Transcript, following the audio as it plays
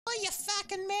Oh, you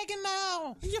fucking mega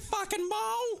mole! You fucking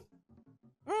mole!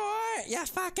 Alright, you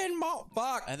fucking mole.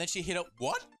 Fuck. And then she hit it.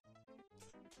 What?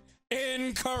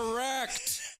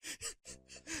 Incorrect!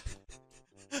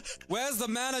 Where's the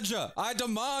manager? I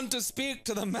demand to speak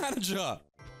to the manager.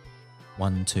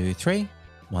 1, 2, 3.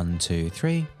 1, 2,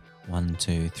 3. 1,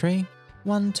 2, 3.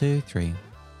 1, 2, 3.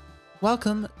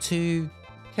 Welcome to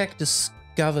KEC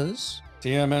Discovers.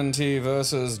 TMNT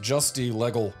versus Justy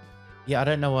Legal. Yeah, I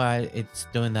don't know why it's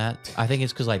doing that. I think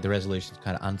it's because like the resolution's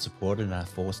kind of unsupported and I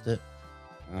forced it.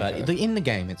 But in the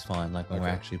game, it's fine. Like when we're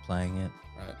actually playing it.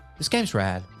 Right. This game's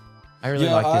rad. I really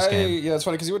like this game. Yeah, it's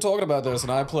funny because you were talking about this,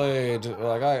 and I played.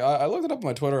 Like I looked it up on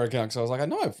my Twitter account because I was like, I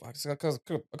know, I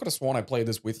could have sworn I played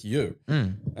this with you,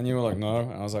 and you were like, no,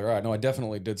 and I was like, all right, no, I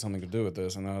definitely did something to do with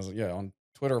this, and I was like, yeah, on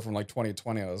Twitter from like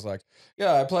 2020, I was like,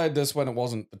 yeah, I played this when it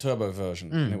wasn't the turbo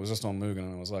version, and it was just on Mugen,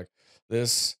 and I was like,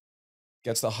 this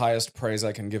gets the highest praise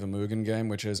I can give a Mugen game,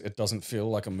 which is it doesn't feel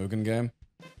like a Mugen game.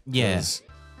 Yeah.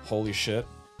 Holy shit.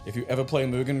 If you ever play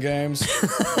Mugen games,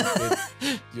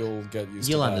 you'll get used to that.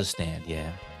 You'll understand,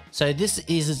 yeah. So this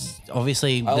is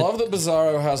obviously... I love that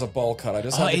Bizarro has a bowl cut. I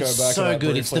just had to go back it's so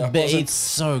good. It's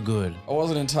so good. I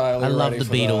wasn't entirely ready for that. I love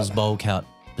the Beatles bowl cut,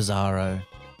 Bizarro.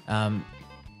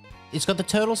 It's got the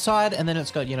Turtle side, and then it's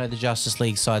got, you know, the Justice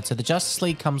League side. So the Justice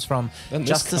League comes from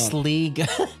Justice League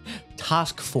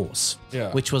Task Force,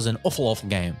 which was an awful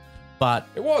game. But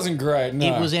it wasn't great,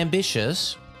 no. It was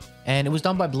ambitious, and it was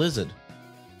done by Blizzard,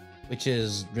 which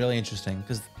is really interesting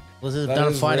because Blizzard have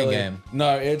done a fighting game.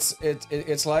 No, it's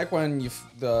like when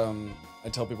I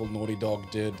tell people Naughty Dog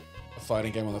did a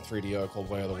fighting game on the 3DO called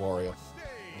Way of the Warrior.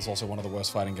 It's also one of the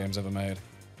worst fighting games ever made.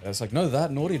 And it's like, no,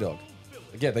 that Naughty Dog.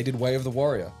 Like, yeah, they did Way of the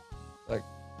Warrior. Like,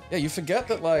 yeah, you forget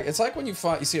that, like, it's like when you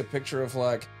see a picture of,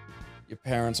 like, your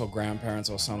parents or grandparents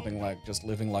or something, like, just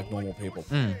living like normal people.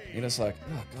 You're just like,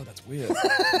 oh, God, that's weird.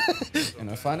 You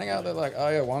know, finding out that, like, oh,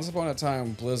 yeah, once upon a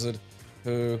time, Blizzard,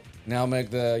 who now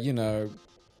make their, you know,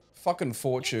 fucking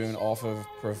fortune off of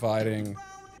providing,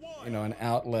 you know, an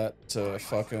outlet to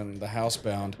fucking the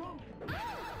housebound.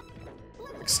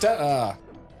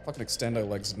 Fucking extendo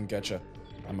legs didn't get you.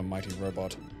 I'm a mighty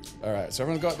robot. Alright, so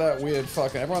everyone's got that weird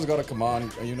everyone's got a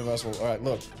command, a universal, alright,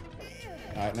 look.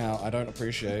 Alright, now, I don't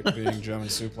appreciate being German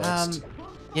suplexed.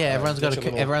 Yeah, everyone's got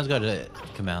a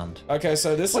command. Okay,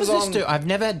 so this what is does this do? I've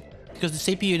never, because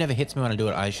the CPU never hits me when I do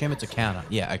it. I assume it's a counter.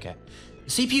 Yeah, okay.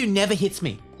 The CPU never hits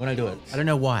me when I do it. I don't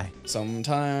know why.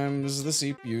 Sometimes the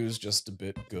CPU's just a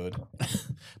bit good.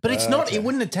 But it's not, it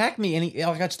wouldn't attack me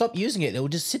like I'd stop using it. It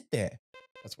would just sit there.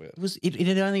 That's weird.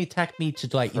 It only attacked me to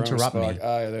like interrupt me.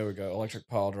 Ah, yeah, there we go. Electric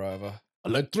pile driver.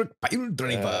 Electric pile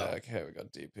driver. Okay, we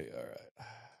got DP. All right.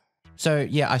 So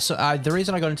yeah, I saw. The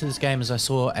reason I got into this game is I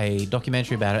saw a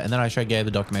documentary about it, and then I showed Gabe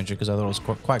the documentary because I thought it was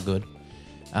quite good.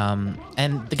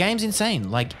 And the game's insane.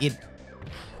 Like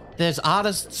there's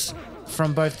artists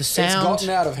from both the sound. It's gotten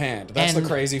out of hand. That's the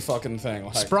crazy fucking thing.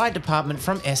 Like, sprite department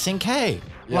from SNK.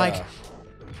 Yeah. Like,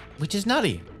 which is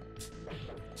nutty.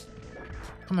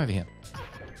 Come over here.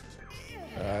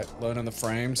 Alright, learning the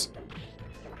frames.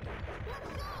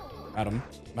 Madam,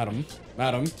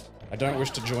 I don't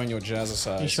wish to join your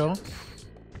jazzercise. You sure?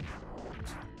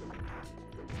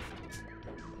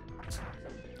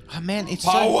 Oh man, it's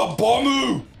Power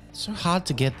bomb! so hard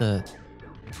to get the...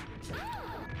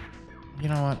 You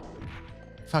know what?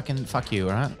 Fuck you,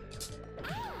 alright?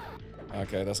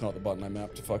 Okay, that's not the button I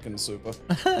mapped to fucking super.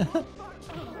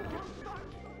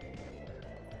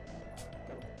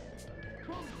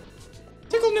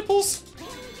 Tickle nipples!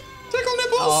 Tickle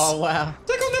nipples! Oh, wow.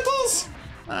 Tickle nipples!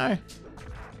 No.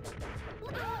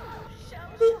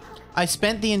 I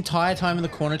spent the entire time in the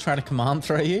corner trying to command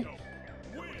throw you.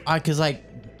 Because, like,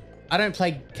 I don't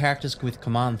play characters with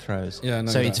command throws. Yeah, no,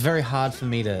 so it's very hard for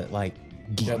me to, like,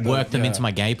 work them into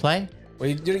my gameplay. Well,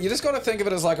 you just got to think of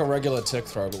it as like a regular tick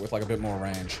throw, but with, like, a bit more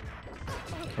range.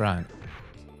 Right.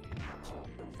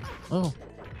 Oh.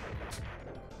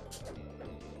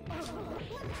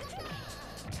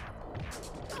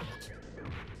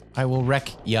 I will wreck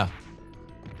ya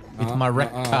with my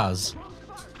wreck cars.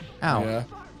 Ow. Yeah.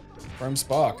 Chrome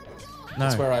Spark. No.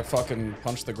 That's where I fucking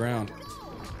punch the ground.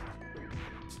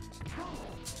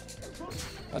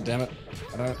 God damn it.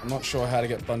 I'm not sure how to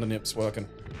get Thunder Nips working.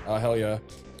 Oh, hell yeah.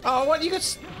 Oh, what? You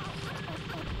got...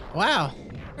 Wow.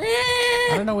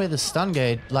 I don't know where the stun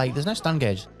gauge... Like, there's no stun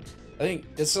gauge. I think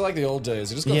it's like the old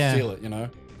days. You just gotta feel it, you know?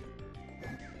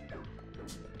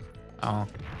 Oh.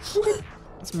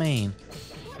 That's mean.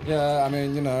 Yeah, I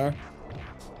mean, you know.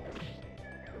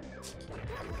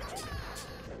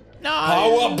 No!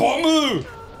 Power bomb!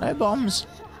 No bombs.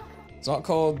 It's not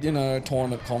called, you know,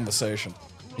 tournament conversation.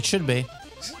 It should be.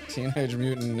 Teenage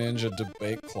Mutant Ninja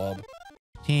Debate Club.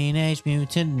 Teenage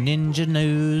Mutant Ninja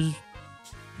News.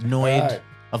 Noid. Right.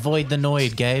 Avoid the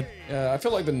Noid, Gabe. Yeah, I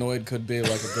feel like the Noid could be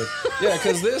like a good... Yeah,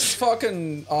 because this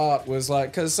fucking art was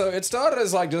like... So it started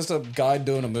as like just a guy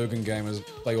doing a Mugen game as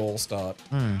they all start.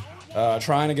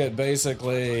 Trying to get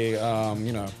basically,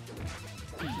 you know...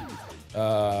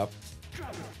 to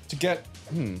get...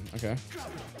 okay.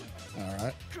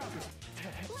 Alright.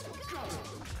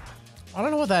 I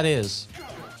don't know what that is.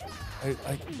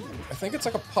 I think it's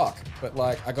like a puck, but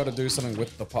like I gotta do something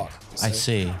with the puck. I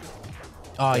see.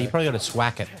 Oh, you probably gotta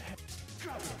swack it.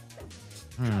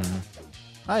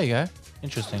 There you go.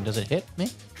 Interesting. Does it hit me?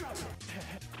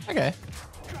 Okay.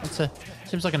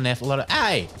 Seems like a lot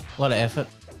of effort.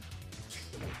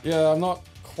 Yeah, I'm not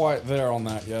quite there on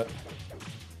that yet.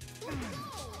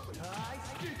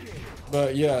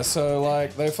 But yeah, so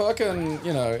like they fucking,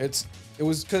 you know, it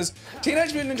was because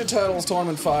Teenage Mutant Ninja Turtles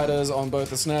Tournament Fighters on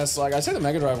both the SNES, like I'd say the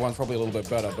Mega Drive one's probably a little bit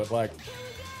better, but like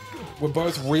were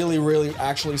both really, really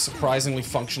actually surprisingly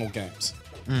functional games.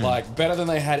 Like better than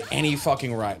they had any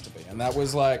fucking right to be. And that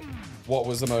was like what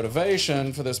was the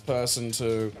motivation for this person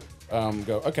to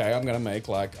go, okay, I'm gonna make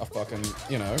like a fucking,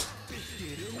 you know.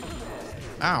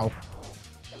 Ow.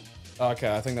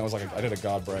 Okay, I think that was like I did a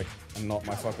guard break and not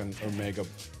my fucking Omega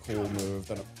cool move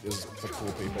that is for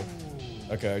cool people.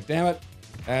 Okay, damn it.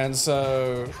 And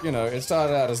so, you know, it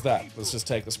started out as that. Let's just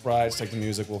take the sprites, take the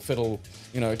music, we'll fiddle,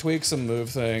 you know, tweak some move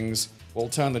things. We'll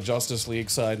turn the Justice League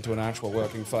side into an actual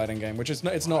working fighting game, which is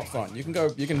it's not fun. You can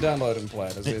download it and play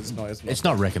it. It's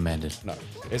not recommended. No,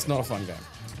 it's not a fun game.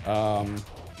 Alright,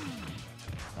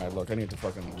 look, I need to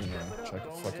fucking, you know, check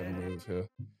a fucking move here.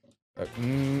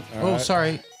 Oh,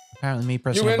 sorry. Apparently me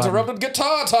pressing You a button. interrupted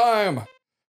guitar time!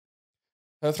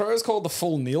 Her throw is called the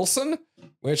Full Nielsen,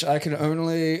 which I can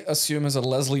only assume is a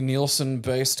Leslie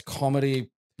Nielsen-based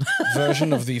comedy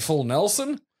version of the Full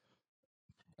Nelson.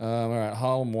 Alright,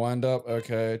 Harlem Wind-Up,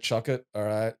 okay, Chuck It,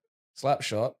 alright. Slap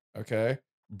Shot, okay.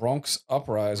 Bronx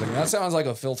Uprising, that sounds like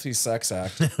a filthy sex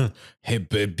act. Hey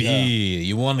baby,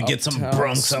 you want to get some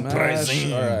Bronx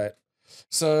Uprising? Alright.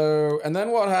 So, and then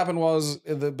what happened was,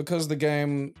 because the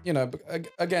game, you know,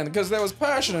 again, because there was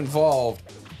passion involved,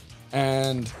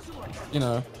 and, you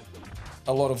know,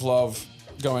 a lot of love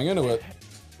going into it,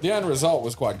 the end result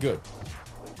was quite good.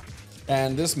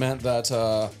 And this meant that,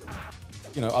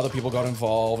 you know, other people got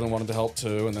involved and wanted to help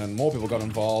too, and then more people got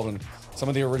involved, and some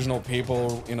of the original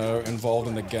people, you know, involved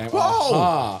in the game.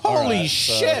 Whoa! Holy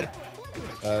shit!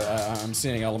 I'm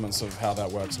seeing elements of how that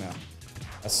works now.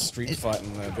 That's street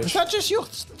fighting there, bitch. Is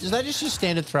that just your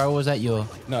standard throw, or is that your...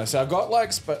 No, so I've got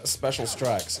like special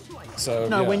strikes. So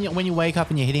no, yeah. when you wake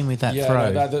up and you're hitting with that yeah,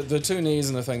 throw. No, the two knees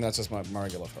and the thing, that's just my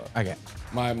regular throw. Okay.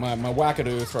 My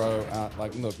wackadoo throw,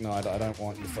 like, look, no, I don't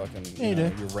want you fucking, you know,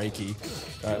 your Reiki.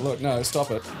 Alright, look, no,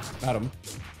 stop it, madam.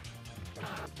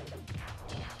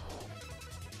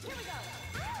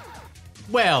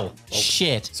 Well,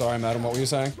 shit. Sorry, madam, what were you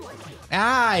saying?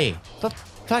 Aye!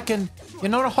 Fucking... You're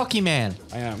not a hockey man.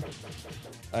 I am.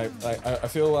 I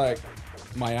feel like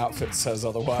my outfit says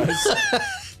otherwise.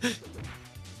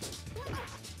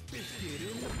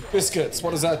 Biscuits, what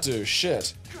does that do?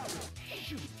 Shit.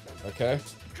 Okay.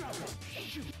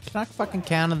 Can I fucking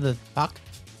counter the puck?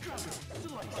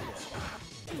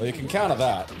 Well, you can counter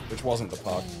that, which wasn't the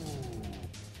puck.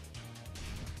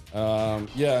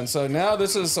 Yeah, and so now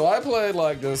this is... So I played,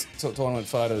 like, this Tournament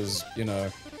Fighters, you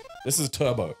know... This is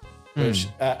Turbo. Which,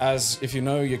 as if you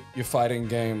know your fighting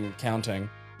game counting,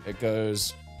 it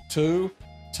goes 2,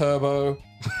 Turbo,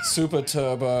 Super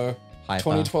Turbo, Hyper.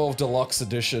 2012 Deluxe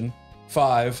Edition,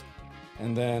 5,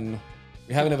 and then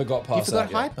we haven't ever got past that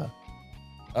yet. Hyper.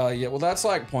 Yeah, well that's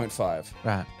like 0.5.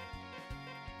 Right.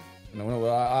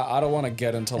 No, I don't want to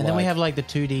get into And then we have like the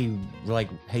 2D, like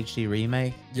HD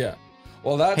remake. Yeah.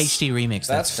 Well, that's... HD remix.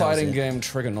 That's fighting game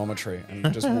trigonometry,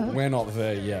 and just we're not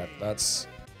there yet. That's,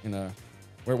 you know...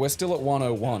 We're still at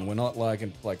 101. We're not like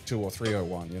in like 2 or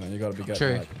 301. You know, you got to be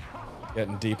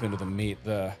getting deep into the meat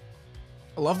there.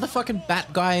 I love the fucking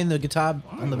bat guy in the guitar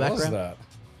on the background. What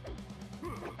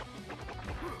was that?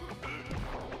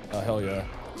 Oh hell yeah!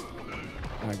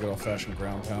 And a good old-fashioned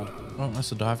ground pound. Oh,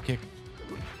 that's a dive kick.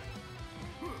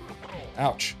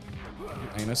 Ouch!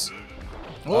 Anus.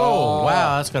 Oh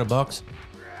wow, that's got a box.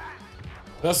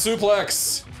 The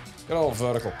suplex. Good old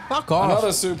vertical. Fuck off. Another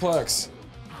suplex.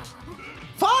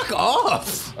 Fuck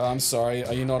off! I'm sorry,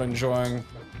 are you not enjoying...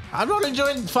 I'm not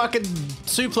enjoying fucking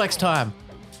suplex time.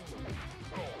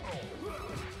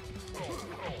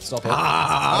 Stop it.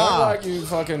 I don't like you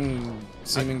fucking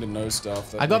seeming to know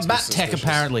stuff. I got Bat Tech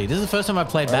apparently. This is the first time I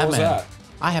played Batman. What was that?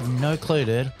 I have no clue,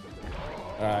 dude.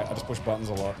 Alright, I just push buttons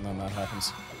a lot and then that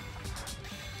happens.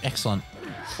 Excellent.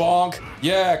 Bonk.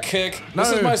 Yeah, kick. No.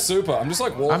 This is my super. I'm just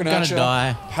like walking I'm at you.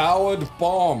 gonna die. Powered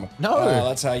bomb. No.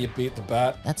 That's how you beat the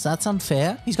bat. That's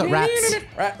unfair. He's got rats.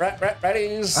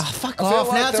 Ratties. Oh, fuck I feel off.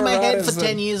 like Now it's in the my rat head is for the-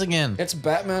 10 years again. It's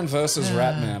Batman versus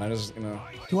Ratman. I just, you know.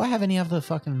 Do I have any other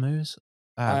fucking moves?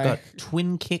 I've got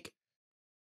twin kick.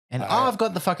 And I've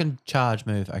got the fucking charge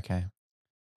move. Okay.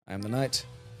 I am the knight.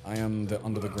 I am the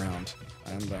under the ground.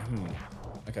 I am the,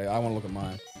 Okay, I want to look at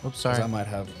mine. Oops, 'Cause sorry. I might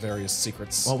have various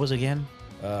secrets. What was it again?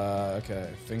 Okay.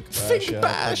 Think bash. Think Yeah,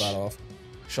 bash. pull that off.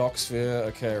 Shock sphere.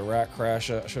 Okay, rat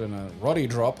crasher. I should have known. Roddy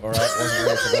drop. All right, wasn't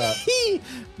ready for that.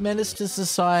 Menace to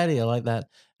society. I like that.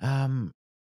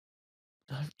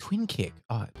 Twin kick.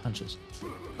 Oh, it punches.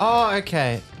 Oh,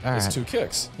 okay. All There's right. 2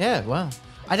 kicks. Yeah, well.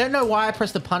 I don't know why I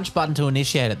pressed the punch button to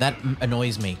initiate it. That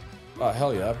annoys me. Oh,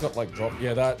 hell yeah. I've got like drop.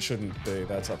 Yeah, that shouldn't be.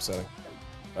 That's upsetting.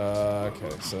 Okay,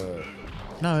 so.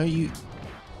 No, you...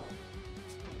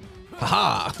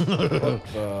 Haha!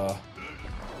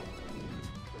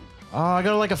 Oh, I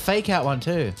got like a fake out one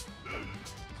too.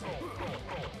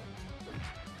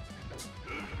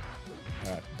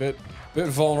 Alright, bit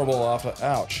vulnerable after.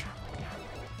 Ouch.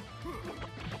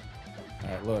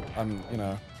 Alright, look, I'm, you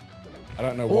know. I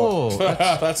don't know Whoa, what.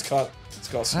 It's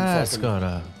got some That's fucking. got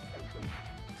a...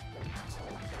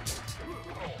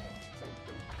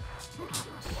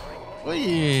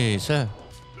 Oi, sir.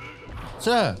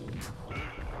 Sir.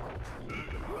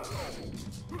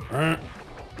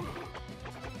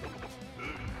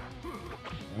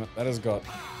 That has got.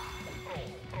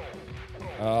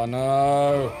 Oh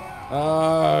no!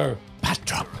 No! Bat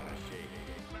drop.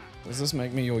 Does this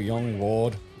make me your young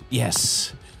lord?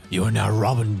 Yes. You are now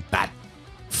Robin Bat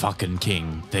fucking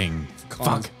King thing.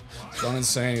 Fuck. Gone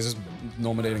insane. He's just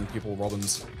nominating people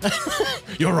Robins.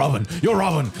 You're Robin. You're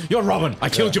Robin. You're Robin. I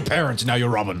killed your parents. Now you're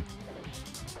Robin.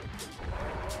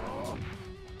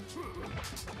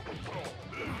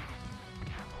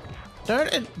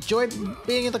 Don't enjoy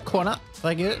being in the corner.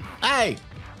 Like it. Hey.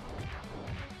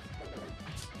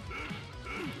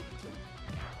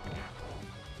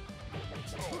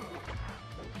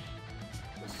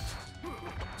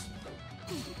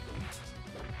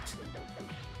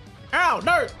 Ow,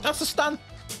 no, that's a stun.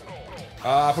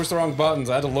 I pushed the wrong buttons.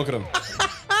 I had to look at him.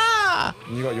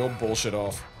 And you got your bullshit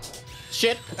off.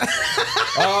 Shit.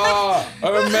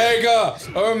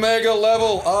 Omega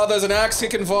level. There's an axe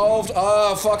kick involved.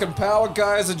 Fucking power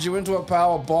guys you into a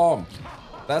power bomb.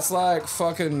 That's like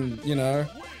fucking, you know.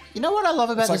 You know what I love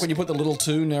about It's like this? when you put the little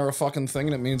 2 near a fucking thing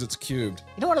and it means it's cubed.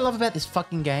 You know what I love about this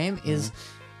fucking game is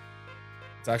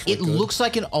It's actually it good. looks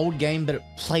like an old game, but it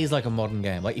plays like a modern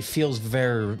game. Like it feels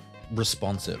very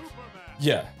responsive,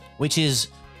 Yeah. which is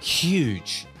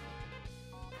huge.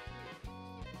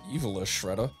 Evilish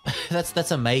Shredder.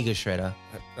 That's a mega shredder.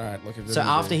 Alright, look at this. So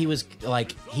after he was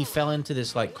like, he fell into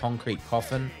this like concrete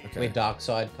coffin where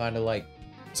Darkseid kind of like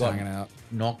hanging out.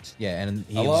 knocked. Yeah, and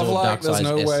he I love absorbed like there's Darkseid's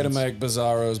no way to essence. make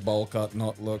Bizarro's bowl cut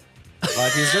not look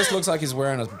like he just looks like he's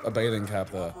wearing a bathing cap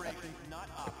there.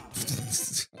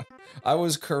 I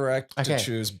was correct to Okay,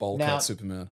 choose bowl now- cut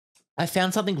Superman. I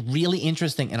found something really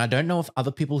interesting, and I don't know if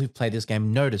other people who've played this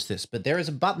game noticed this, but there is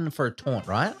a button for a taunt,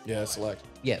 right? Yeah, select.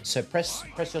 Yeah, so press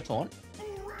your taunt.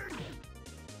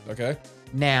 Okay.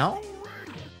 Now,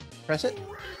 press it.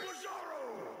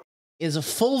 Is a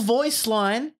full voice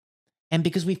line, and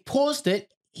because we've paused it,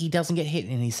 he doesn't get hit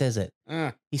and he says it.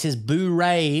 He says, "Boo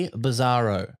Ray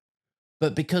Bizarro."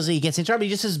 But because he gets in trouble, he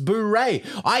just says, "Boo Ray."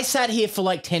 I sat here for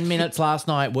like 10 minutes last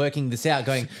night working this out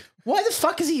going, why the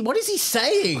fuck is he, what is he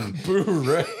saying? Boo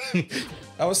Ray.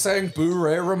 I was saying Boo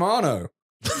Ray Romano.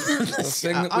 The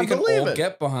thing that we can all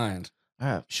get behind. All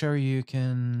right,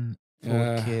 Shoryuken,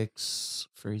 forward Yeah. kicks,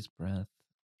 freeze breath.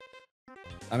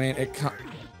 I mean, it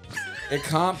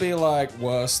can't be like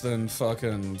worse than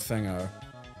fucking Thingo.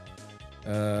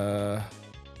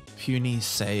 Puny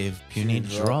save, puny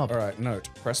drop. All right, note: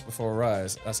 press before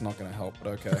rise. That's not gonna help,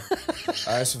 but okay.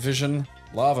 Ice vision,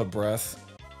 lava breath.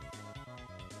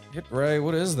 Hit ray.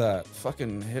 What is that?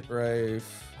 Fucking hit ray,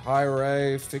 high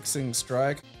ray, fixing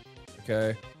strike.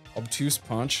 Okay, obtuse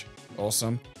punch.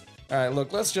 Awesome. All right,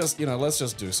 look. Let's just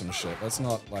do some shit. Let's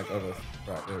not like over.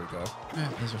 Right, there we go.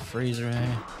 There's a freeze ray.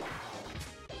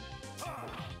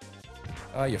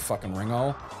 Ah, you fucking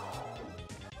ringhole.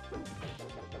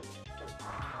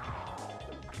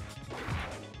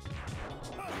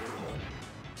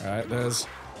 Alright, there's...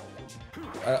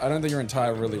 I don't think you're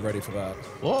entirely ready for that.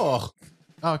 Oh,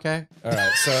 okay.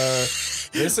 Alright, so...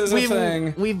 This is a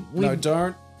thing. No,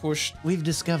 don't push... We've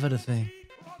discovered a thing.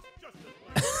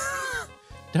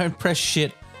 Don't press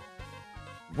shit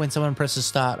when someone presses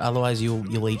start, otherwise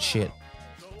you'll eat shit.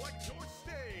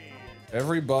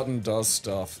 Every button does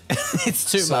stuff.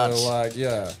 It's too much. So, like,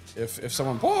 yeah, if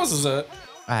someone pauses it,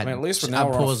 I mean, at least for now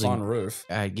we're on a fun roof.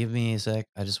 Give me a sec.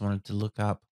 I just wanted to look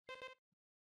up.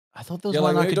 I thought there was Yeah,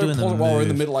 one like, I could do in the while we're in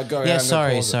the middle, like, go, Yeah,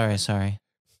 sorry. sorry.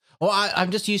 Well,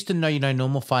 I'm just used to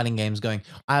normal fighting games going,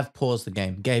 I've paused the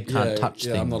game. Gabe can't touch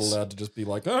things. I'm not allowed to just be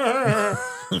like,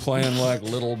 playing like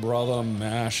Little Brother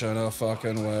MASH in a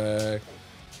fucking way.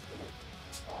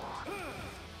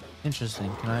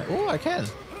 Interesting. Can I? Oh, I can.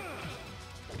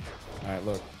 All right,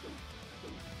 look.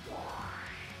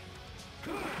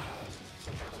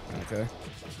 Okay.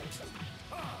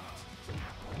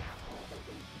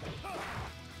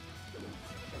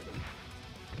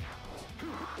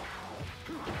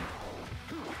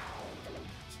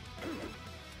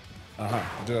 I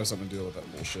do have something to deal with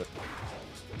that bullshit.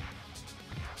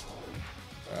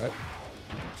 Alright.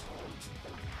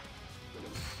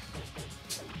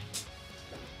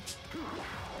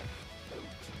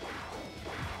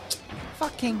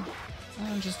 Fucking.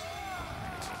 I'm just.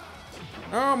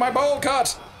 Oh, my bowl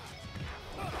cut!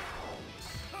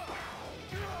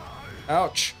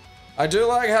 Ouch. I do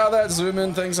like how that zoom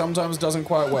in thing sometimes doesn't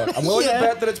quite work. I'm willing to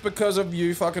bet that it's because of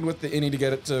you fucking with the innie to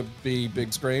get it to be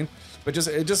big screen. But just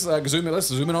like zoom in, let's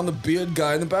zoom in on the beard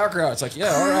guy in the background. It's like,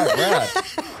 yeah, alright, rad.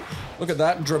 Look at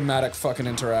that dramatic fucking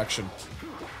interaction.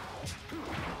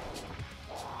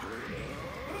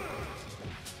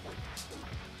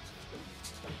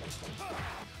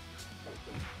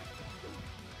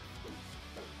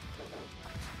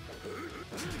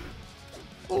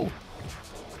 Oh.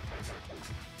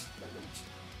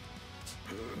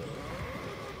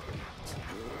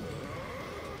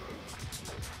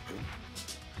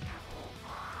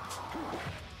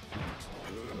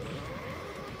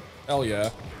 Hell yeah.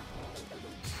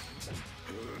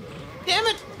 Damn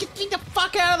it! Get me the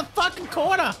fuck out of the fucking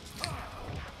corner!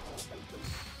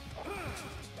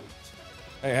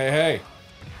 Hey.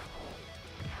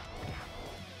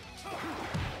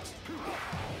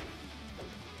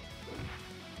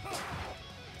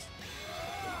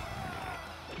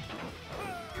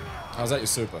 How's that your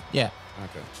super? Yeah.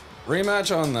 Okay.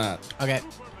 Rematch on that. Okay.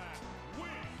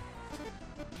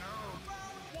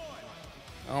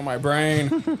 Oh, my brain.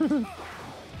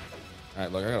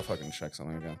 Alright, look, I gotta fucking check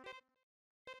something again.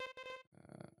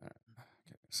 Alright.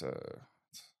 Okay, so.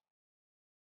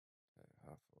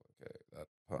 Okay, that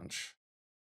punch.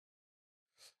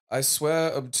 I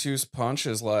swear obtuse punch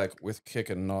is like with kick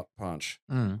and not punch.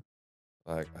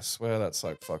 Like, I swear that's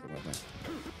like fucking with me.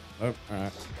 Nope,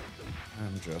 alright.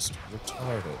 I'm just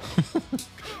retarded.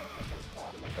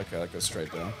 Okay, that goes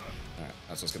straight down. Alright,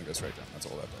 that's just gonna go straight down. That's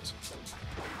all that does.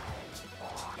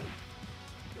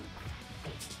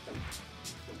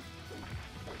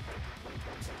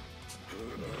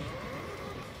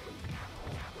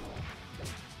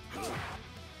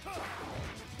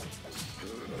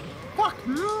 Fuck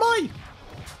me!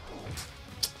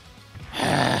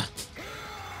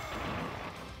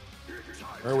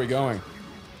 Where are we going?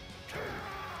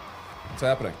 What's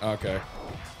happening? Okay.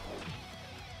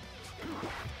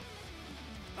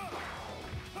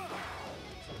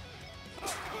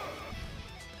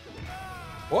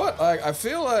 What? I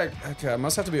feel like... Okay, I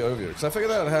must have to be over here, because I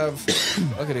figured I'd have...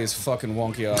 Look at his fucking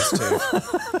wonky ass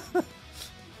teeth.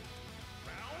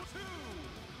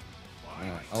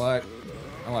 Yeah, I like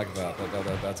that.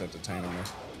 That's entertaining me.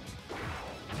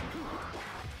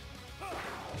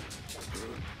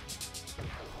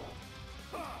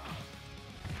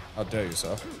 How dare you,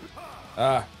 sir?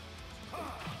 Ah.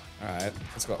 Alright,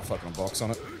 it's got a fucking box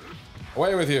on it.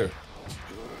 Away with you!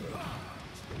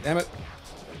 Damn it.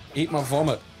 Eat my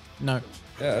vomit. No.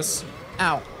 Yes.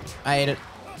 Ow. I ate it.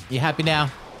 You happy now?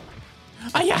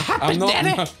 Are you happy,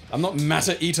 Daddy? I'm not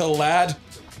matter eater, lad.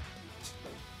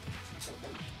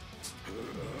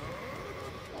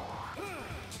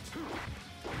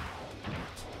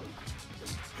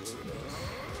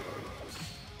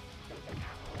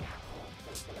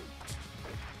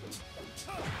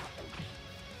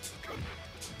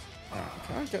 I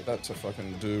can't get that to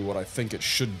fucking do what I think it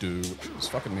should do, which is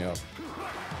fucking me up.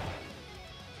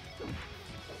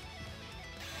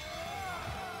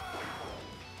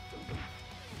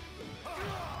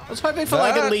 I was hoping for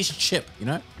like at least chip, you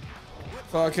know?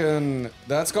 Fucking,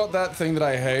 that's got that thing that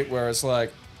I hate where it's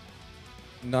like,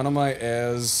 none of my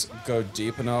airs go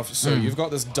deep enough, so you've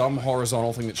got this dumb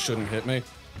horizontal thing that shouldn't hit me,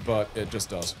 but it just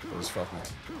does. It just fuck me.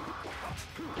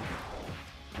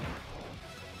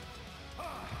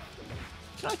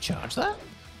 Can I charge that?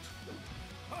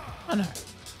 Oh no.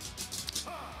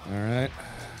 Alright.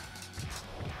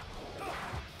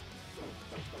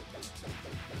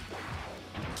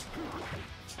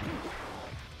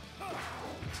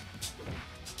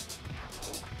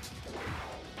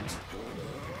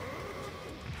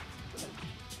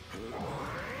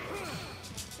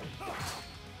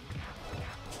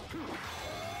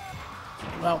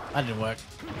 Well, that didn't work.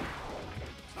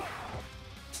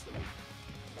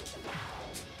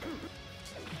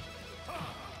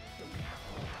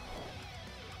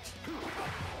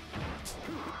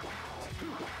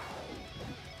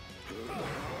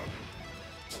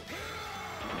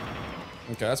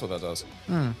 Okay, that's what that does.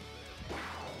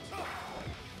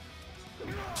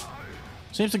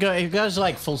 Seems to go. It goes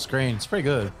like full screen. It's pretty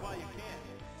good.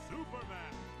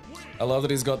 I love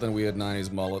that he's got the weird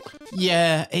 90s mullet.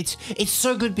 Yeah, it's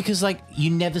so good because like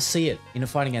you never see it in a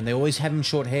fighting game. They always have him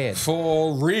short haired.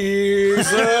 For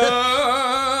reasons.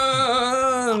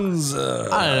 I don't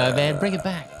know, man. Bring it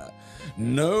back.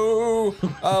 No.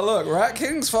 Look, Rat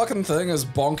King's fucking thing is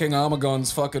bonking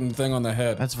Armagon's fucking thing on the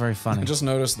head. That's very funny. I just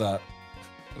noticed that.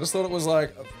 I just thought it was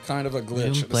like kind of a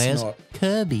glitch. Players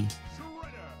Kirby.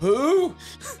 Who?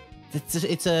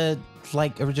 It's a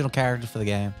like original character for the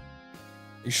game.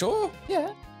 You sure?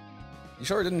 Yeah. You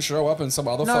sure it didn't show up in some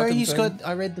other No, fucking he's thing? got.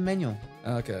 I read the manual.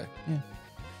 Okay. Yeah.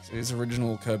 So his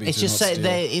original Kirby. It's just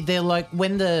say they're like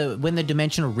when the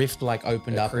dimensional rift like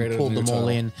opened up and pulled them all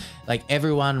in, like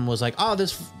everyone was like, oh,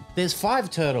 there's 5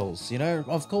 turtles, you know,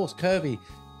 of course Kirby.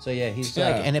 So yeah, he's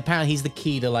like, and apparently he's the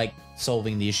key to like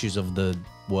solving the issues of the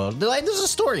world. They're like, there's a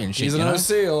story and shit. He's an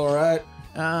OC, all right.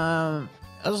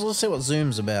 Let's see what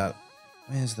Zoom's about.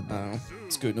 Where's the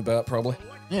Scooting about probably.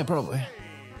 Yeah, probably.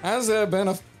 Has there been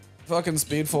a fucking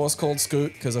Speed Force called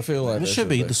Scoot? Because I feel like It should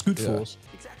be the Scoot Force.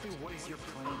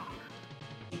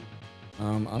 I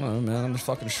don't know, man. I'm a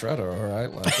fucking shredder, all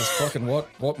right. Like, just fucking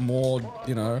what more,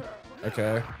 you know?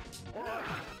 Okay.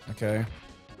 Okay.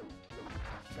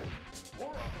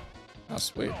 Oh,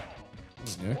 sweet.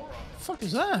 This is new. The fuck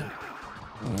is that?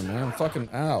 Oh man, fucking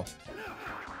ow.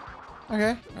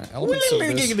 Okay. Right, elements of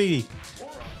this.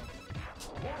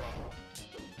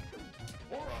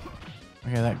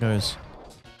 Okay, that goes.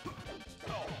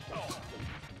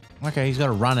 Okay, he's got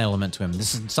a run element to him.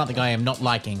 This is something I am not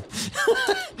liking.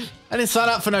 I didn't sign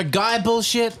up for no guy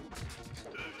bullshit.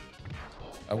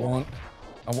 I want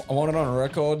it on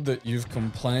record that you've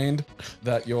complained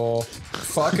that your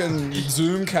fucking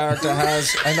Zoom character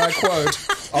has, and I quote,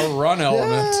 a run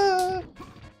element.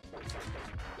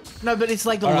 No, but it's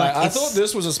like the. All right, I thought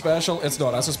this was a special. It's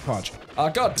not. That's just punch.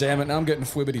 God damn it! Now I'm getting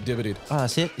fwibbity dibbited. Oh,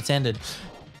 that's it. It's ended.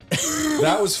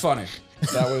 That was funny.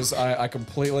 That was I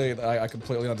completely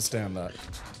understand that.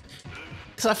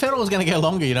 Because I felt it was going to go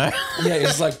longer, you know. Yeah,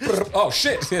 it's like oh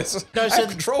shit. Yes. No, I have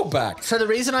control back. So the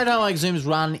reason I don't like Zoom's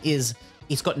run is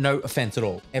it's got no offense at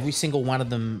all. Every single one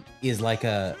of them is like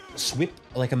a swip,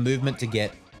 like a movement to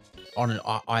get on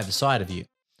either side of you.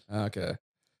 Okay.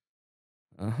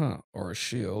 Or a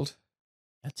shield.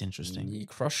 That's interesting. Knee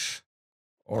crush.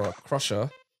 Or a crusher.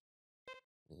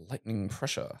 Lightning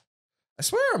pressure. I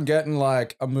swear I'm getting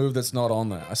like a move that's not on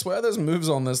there. I swear there's moves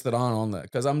on this that aren't on there.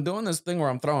 Because I'm doing this thing where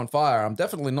I'm throwing fire. I'm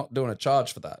definitely not doing a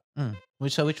charge for that.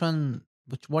 So which one?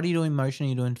 What are you doing? Motion are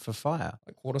you doing for fire?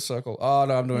 Like quarter circle. Oh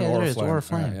no, I'm doing Yeah, aura flame. Aura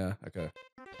flame. Yeah, okay.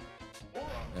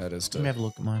 Yeah, it is too. Let me have a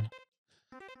look at mine.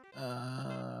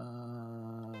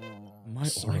 My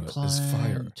aura is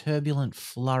fire. Turbulent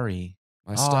flurry.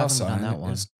 My star that sign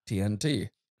one. is TNT.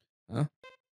 Huh?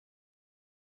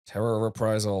 Terror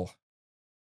reprisal.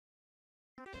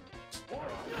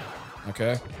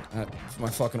 Okay. My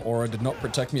fucking aura did not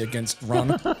protect me against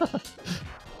run.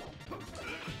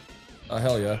 Oh,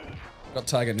 hell yeah. Got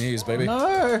tiger knees, baby.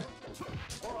 No!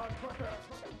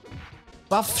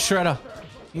 Buff Shredder.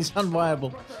 He's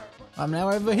unviable. I'm now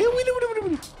over here.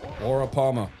 Laura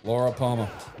Palmer. Laura Palmer.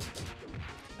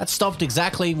 That stopped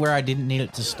exactly where I didn't need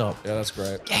it to stop. Yeah, that's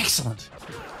great. Excellent.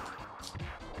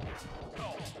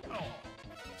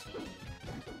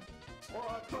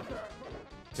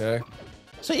 Okay.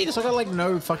 So you just got like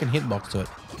no fucking hitbox to it.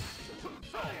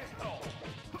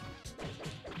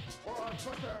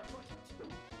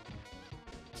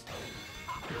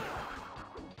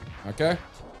 Okay.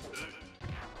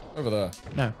 Over there.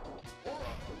 No.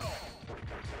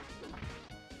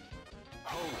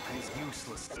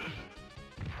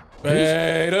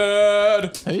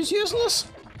 Baited! Who's useless?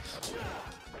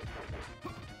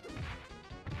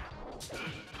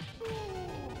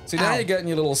 See, now you're getting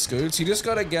your little scoots. You just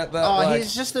gotta get that, Oh, like,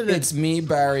 he's just it's me,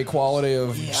 Barry quality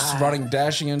of just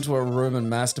dashing into a room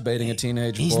and masturbating a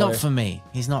teenage boy. He's not for me.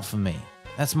 He's not for me.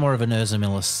 That's more of an Urza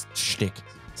Miller shtick.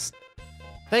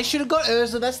 They should have got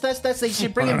Urza. That's. They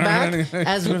should bring him back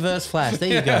as Reverse Flash. There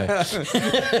you go.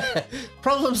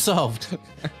 Problem solved.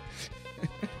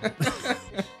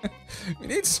 We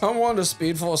need someone to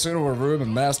speed force into a room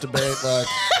and masturbate like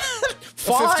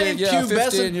 5 pubescent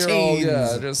 15-year-old. teens.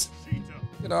 Yeah, just,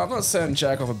 you know, I'm not sending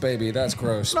Jack off a baby. That's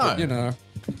gross. No. But, you know.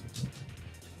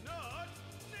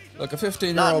 Look, a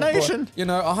 15-year-old boy, nation. you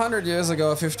know, 100 years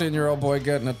ago, a 15-year-old boy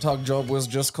getting a tug job was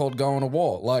just called going to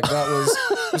war. Like,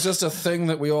 that was just a thing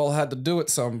that we all had to do at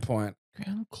some point.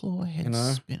 Ground claw head You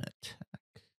know? spin attack.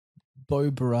 Bow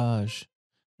barrage.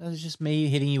 That was just me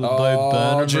hitting you with Bo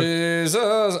Burnham.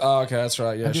 Jesus. Oh, okay, that's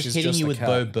right. Yeah, I'm just she's hitting just you a with cat.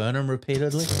 Bo Burnham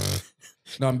repeatedly.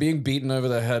 No, I'm being beaten over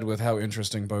the head with how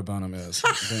interesting Bo Burnham is.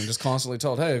 I'm being just constantly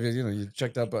told, hey, have you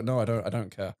checked out, but no, I don't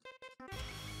care.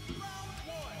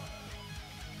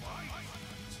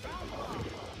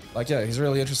 Like, yeah, he's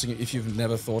really interesting if you've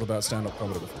never thought about stand-up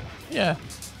comedy before. Yeah.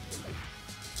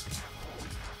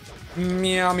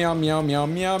 Meow, meow, meow, meow,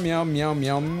 meow, meow, meow,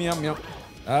 meow, meow, meow.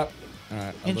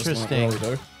 Alright. Interesting. What do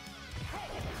we do?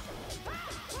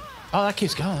 Oh, that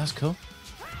keeps going. That's cool.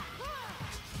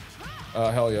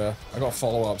 Hell yeah. I got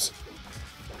follow-ups.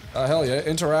 Hell yeah.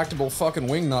 Interactable fucking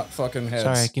wingnut fucking heads.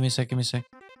 Sorry, give me a sec.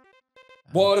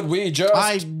 What did we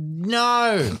just...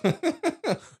 No.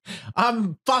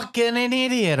 I'm fucking an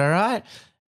idiot, all right?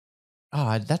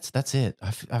 Oh, that's it.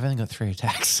 I've only got 3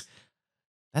 attacks.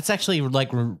 That's actually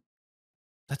like...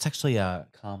 That's actually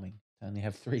calming. I only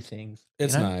have 3 things.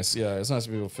 It's nice. Yeah, it's nice to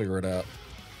be able to figure it out.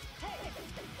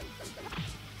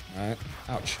 Alright.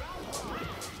 Ouch.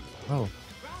 Oh.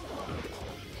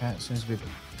 Cat seems to be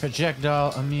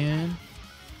projectile immune.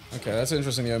 Okay, that's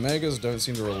interesting. The Omegas don't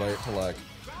seem to relate to, like...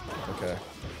 Okay.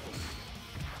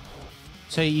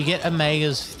 So you get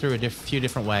Omegas through a few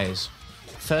different ways.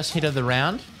 First hit of the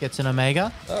round gets an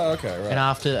Omega. Oh, okay, right. And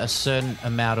after a certain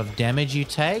amount of damage you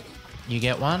take, you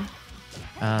get one.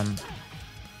 Uh-oh.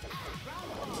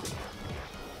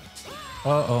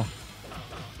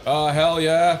 Oh, hell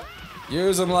yeah.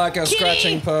 Use them like a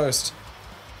scratching post.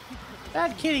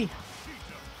 Bad kitty.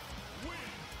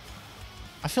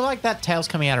 I feel like that tail's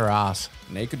coming out her ass.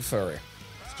 Naked furry.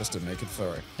 It's just a naked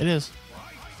furry. It is.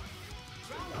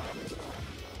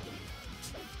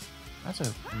 That's a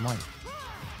mic.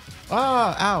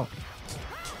 Oh, ow.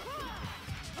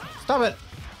 Stop it.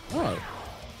 Oh.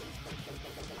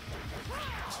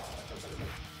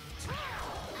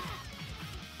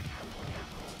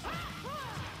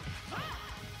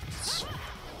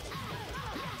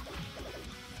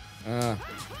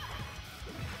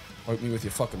 Poke me with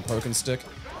your fucking poking stick.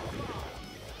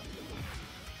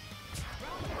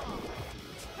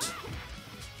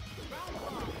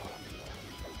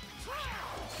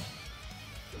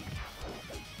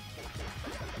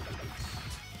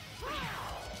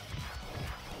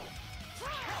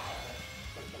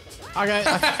 Okay.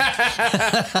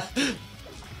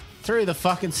 Through the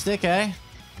fucking stick, eh?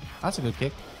 That's a good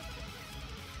kick.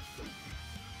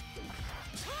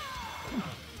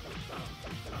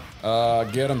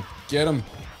 Get him. Get him.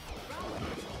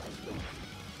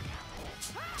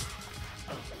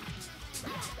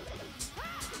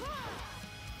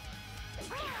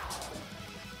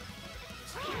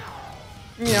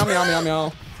 Meow, meow, meow,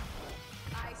 meow.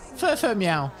 Fur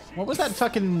meow. What was that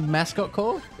fucking mascot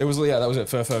called? It was, yeah, that was it.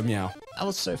 Fur meow. That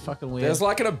was so fucking weird. There's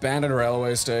like an abandoned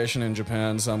railway station in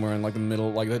Japan somewhere in like the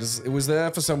middle, like it was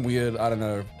there for some weird, I don't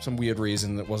know, some weird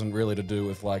reason that wasn't really to do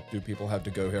with like, do people have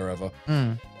to go here ever?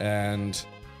 And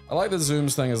I like the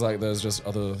zooms thing is like there's just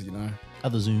other, you know.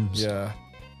 Other zooms. Yeah.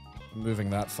 Moving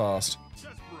that fast.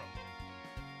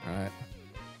 Alright.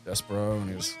 Despero and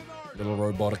his little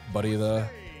robotic buddy there.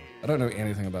 I don't know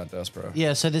anything about Despero.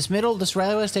 Yeah, so this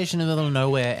railway station in the middle of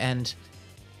nowhere, and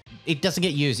it doesn't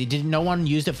get used. No one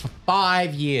used it for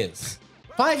 5 years.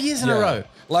 5 years in a row.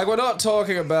 Like, we're not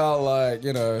talking about, like,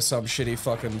 you know, some shitty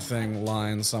fucking thing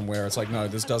lying somewhere. It's like, no,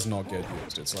 this does not get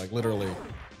used. It's like, literally.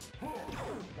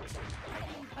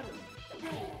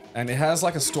 And it has,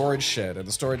 like, a storage shed, and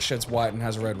the storage shed's white and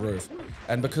has a red roof.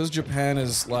 And because Japan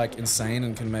is, like, insane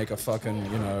and can make a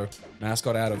fucking, you know,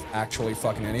 mascot out of actually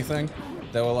fucking anything,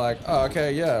 they were like, oh,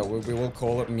 okay, yeah, we will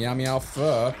call it Meow Meow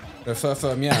Fur, or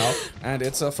Fur Meow, and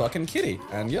it's a fucking kitty,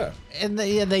 and yeah. And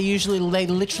they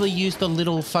literally use the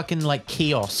little fucking, like,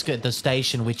 kiosk at the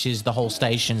station, which is the whole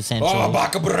station, essentially. Oh,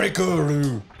 Baka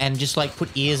Breaker! And just, like, put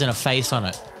ears and a face on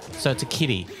it. So it's a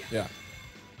kitty. Yeah.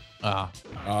 Ah.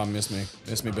 Oh, miss me,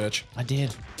 bitch. I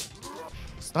did.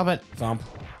 Stop it. Thump.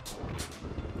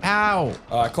 Ow.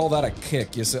 I call that a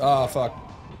kick. You see? Oh, fuck.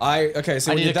 Okay,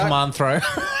 so I need a command throw.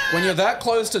 When you're that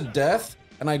close to death,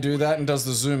 and I do that and does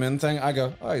the zoom in thing, I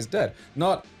go, oh, he's dead.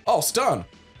 Not, oh, stun.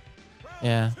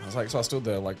 Yeah. I was like, so I stood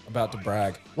there, like, about to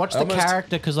brag. Watch the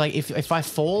character, because, like, if I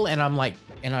fall and I'm, like,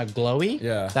 and I'm glowy,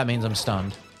 yeah, that means I'm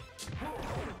stunned.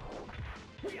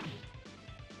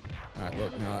 Alright,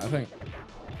 look, no, I think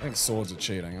swords are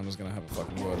cheating. I'm just gonna have a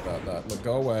fucking word about that. Look,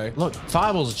 go away. Look,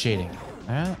 fireballs are cheating.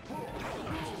 Alright.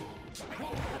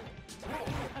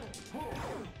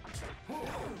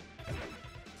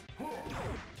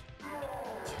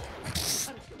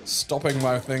 Stopping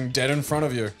my thing dead in front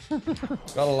of you.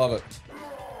 Gotta love it.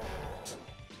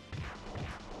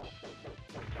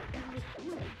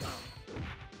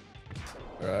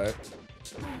 Right.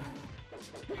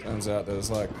 Turns out there's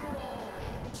like...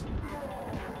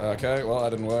 Okay, well, that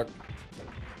didn't work.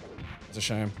 It's a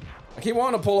shame. I keep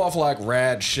wanting to pull off like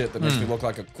rad shit that makes me look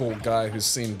like a cool guy who's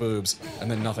seen boobs, and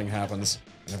then nothing happens.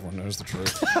 And everyone knows the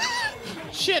truth.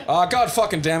 Shit. Oh, god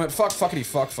fucking damn it. Fuck, fuckity,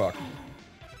 fuck.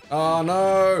 Oh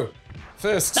no.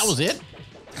 Fists. That was it.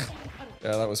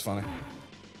 Yeah, that was funny.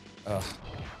 Ugh.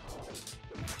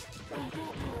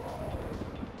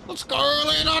 Let's go,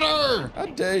 Leonardo! How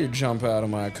dare you jump out of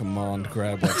my command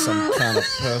grab like some kind of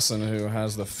person who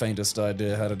has the faintest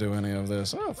idea how to do any of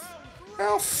this. Oh,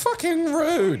 how fucking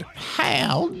rude.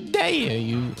 How dare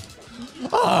you?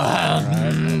 Oh,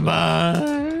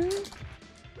 right.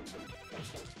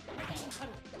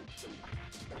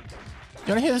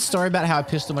 You want to hear the story about how I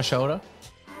pissed on my shoulder?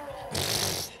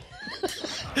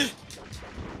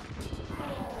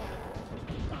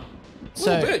 A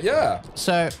little bit, yeah.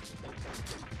 So,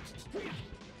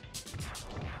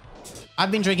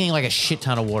 I've been drinking like a shit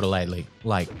ton of water lately.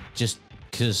 Like, just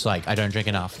because like I don't drink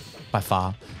enough by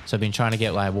far. So I've been trying to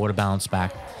get like water balance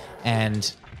back.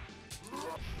 And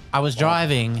I was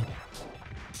driving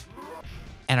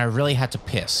and I really had to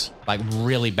piss. Like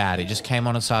really bad. It just came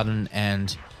on a sudden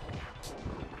and...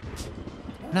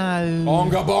 No.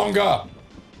 Bonga bonga!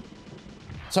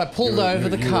 So I pulled over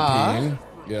the car.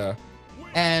 Yeah.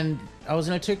 And I was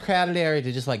in a too crowded area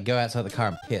to just like go outside the car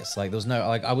and piss. Like there was no,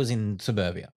 like I was in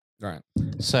suburbia. Right.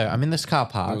 So I'm in this car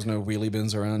park. There was no wheelie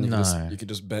bins around. You No. could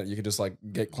just like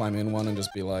climb in one and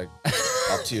just be like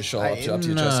up to your shoulder, up to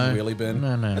your chest and wheelie bin.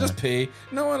 No. And just pee.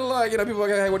 No one like, people are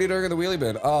like, hey, what are you doing in the wheelie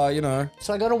bin?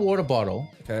 So I got a water bottle.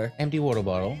 Okay. Empty water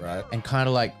bottle. Right. And kind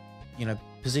of like,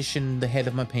 positioned the head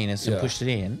of my penis and pushed it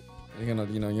in. You're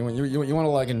gonna, you want to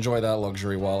like enjoy that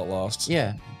luxury while it lasts.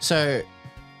 Yeah. So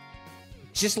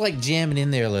just like jamming in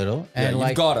there a little. And you've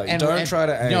like, got it. Don't try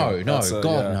to aim. No,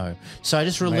 God, no. So I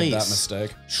just Made release. that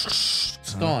mistake.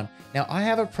 It's gone. Now I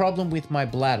have a problem with my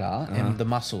bladder and the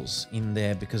muscles in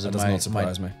there because of That does not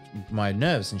surprise me. my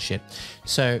nerves and shit.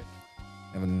 So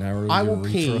I have a narrow I will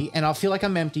urethra. pee and I'll feel like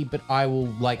I'm empty, but I will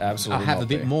like Absolutely I'll have not a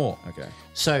bit pee. more. Okay.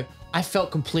 So I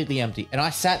felt completely empty, and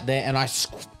I sat there and I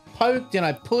poked and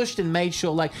I pushed and made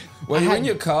sure like. Were you in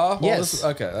your car? Yes.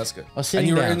 Okay, that's good. I was sitting and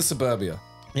you were down. in suburbia.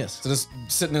 Yes. So just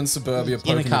sitting in suburbia, In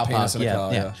poking a car your penis park, in a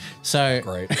car. Yeah. So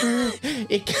Great.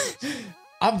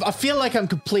 I feel like I'm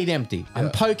complete empty.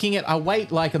 I'm poking it. I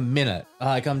wait like a minute.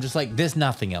 Like I'm just like, there's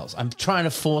nothing else. I'm trying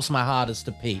to force my hardest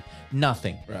to pee.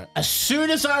 Nothing. Right. As soon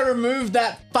as I remove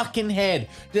that fucking head,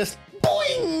 just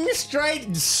boing,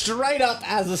 straight up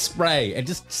as a spray. It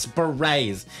just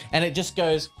sprays. And it just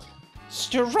goes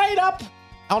straight up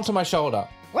onto my shoulder.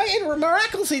 Like it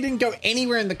miraculously didn't go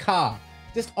anywhere in the car.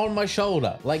 Just on my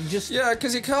shoulder. Like just... Yeah,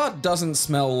 because your car doesn't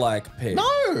smell like pee.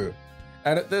 No!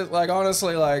 And like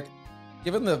honestly, like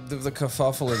given the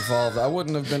kerfuffle involved,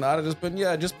 I'd have just been,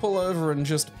 just pull over and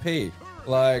just pee.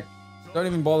 Like, don't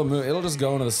even bother moving. It'll just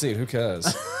go into the seat. Who cares?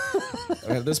 I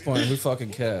mean, at this point, who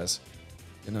fucking cares?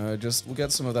 We'll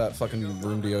get some of that fucking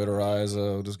room deodorizer.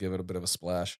 We'll just give it a bit of a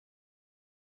splash.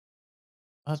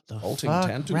 What the Halting fuck?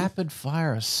 tattoo? Rapid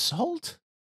fire assault?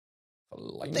 Is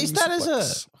Lightning that as a...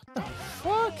 suplex. What the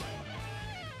fuck?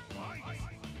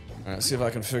 Alright, see if I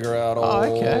can figure out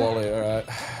okay. Alright.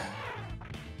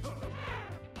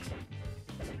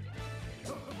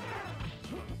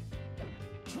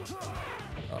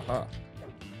 Aha.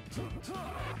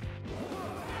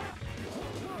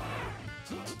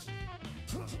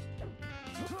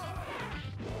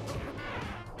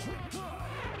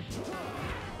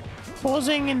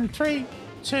 Pausing in 3,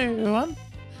 2, 1.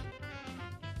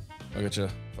 Look at you,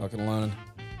 fucking learning.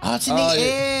 Oh, it's in the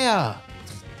air!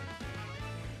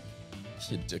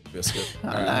 You dick biscuit. I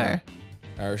Alright.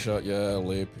 know. Arrow shot, yeah.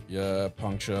 Leap, yeah.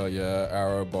 Puncture, yeah.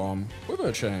 Arrow bomb.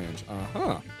 Quiver change.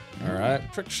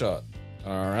 Alright. Trick shot.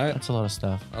 Alright. That's a lot of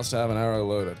stuff. Must have an arrow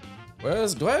loaded.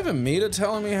 Do I have a meter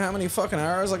telling me how many fucking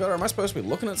arrows I got? Or am I supposed to be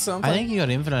looking at something? I think you got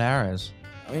infinite arrows.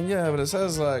 I mean, yeah, but it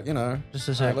says like, Just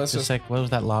a sec, let's just a sec. What was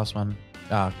that last one?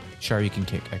 Ah, sure, you can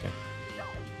kick. Okay.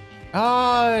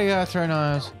 Oh, you gotta throw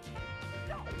knives.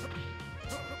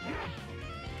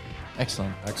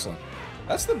 Excellent. Excellent.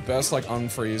 That's the best, like,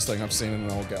 unfreeze thing I've seen in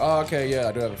an old game. Oh, okay, yeah,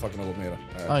 I do have a fucking little meter.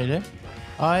 All Oh, right. you do?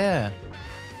 Oh, yeah.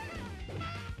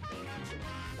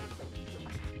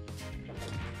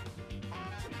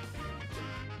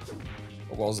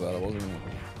 What was that? I wasn't even...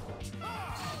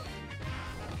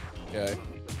 Okay.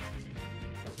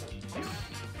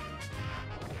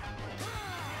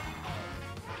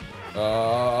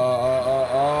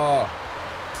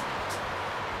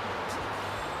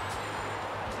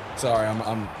 Sorry,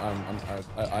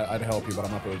 I'd help you, but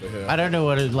I'm up over here. I don't know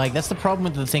what it like. That's the problem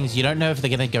with the things. You don't know if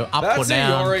they're gonna go up or That's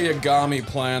down. Yori Yagami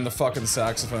playing the fucking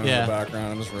saxophone in the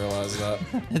background. I just realized that.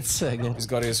 It's so good. He's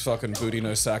got his fucking booty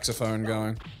no saxophone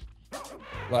going.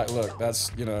 Like, look, that's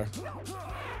two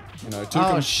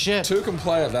can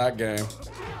play at that game.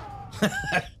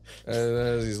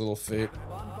 There's his little feet.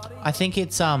 I think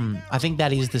it's I think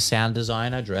that is the sound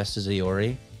designer dressed as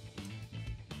Iori.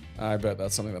 I bet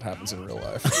that's something that happens in real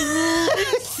life.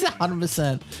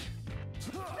 100%.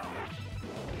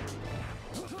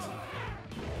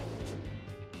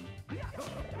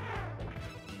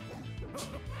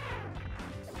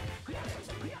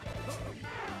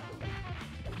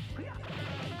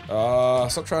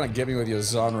 Stop trying to get me with your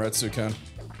Zanretsu-ken.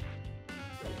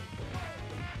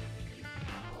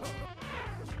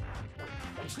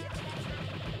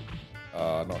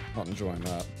 Not enjoying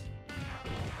that.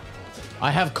 I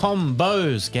have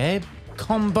combos, Gabe.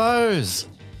 Combos.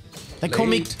 They call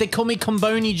me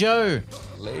Comboni Joe.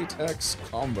 Latex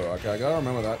combo. Okay, I gotta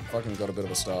remember that. Fucking got a bit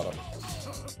of a startup.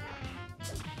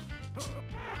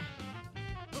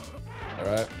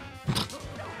 Alright.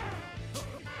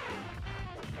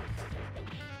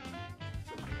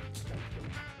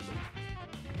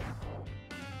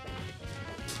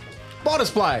 Body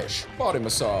splash! Body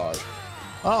massage.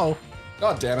 Oh.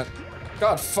 God damn it.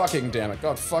 God fucking damn it.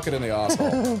 God fuck it in the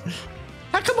asshole.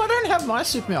 How come I don't have my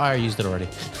Superman? I used it already.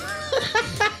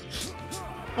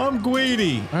 I'm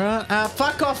greedy. Alright,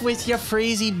 fuck off with your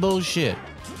freezy bullshit.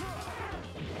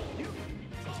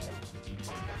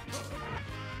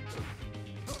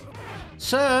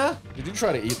 Sir? Did you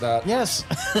try to eat that? Yes.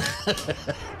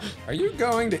 Are you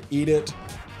going to eat it?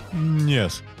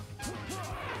 Yes.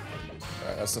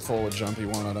 Alright, that's the forward jumpy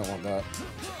one. I don't want that.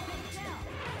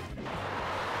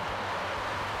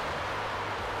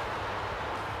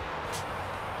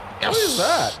 What is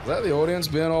that? Is that the audience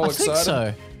being all excited? I think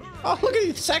so. Oh, look at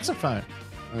his saxophone.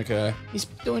 Okay. He's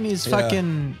doing his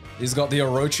fucking... He's got the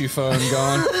Orochi phone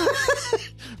going.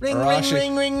 Ring, ring,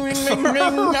 ring, ring, ring, ring,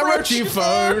 ring, Orochi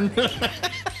phone.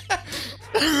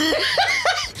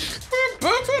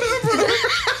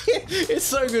 It's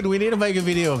so good. We need to make a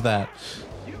video of that.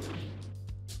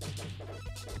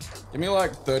 Give me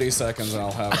like 30 seconds and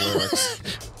I'll have lyrics.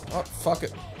 Oh, fuck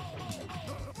it.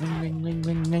 Ring, ring, ring,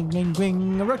 ring, ring, ring,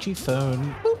 ring, Orochi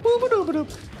phone. Boop, boop, boop, boop,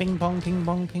 boop. Ping, pong, ping,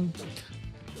 pong, ping.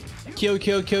 Kyo,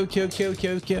 kyo, kyo, kyo, kyo,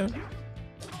 kyo, kyo.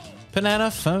 Banana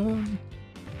phone.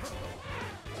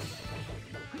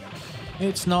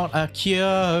 It's not a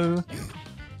kyo.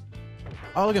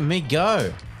 Oh, look at me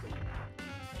go.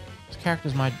 This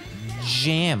character's my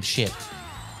jam shit.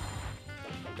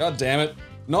 God damn it.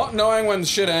 Not knowing when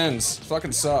shit ends.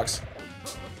 Fucking sucks.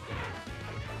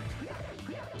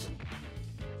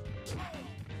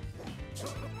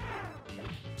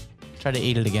 Try to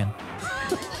eat it again.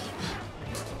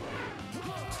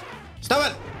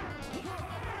 Stop it!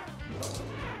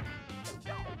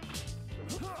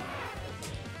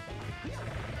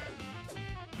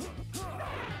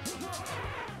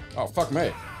 Oh, fuck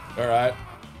me. Alright.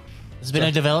 There's been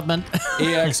a development.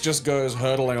 EX just goes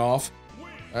hurtling off.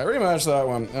 I rematched that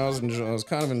one. I was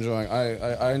kind of enjoying.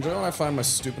 I enjoy when I find my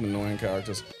stupid annoying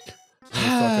characters.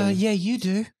 Yeah, you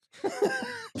do.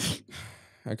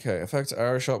 Okay, effects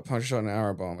arrow shot, punch shot, and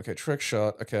arrow bomb. Okay, trick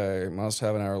shot. Okay, must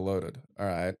have an arrow loaded.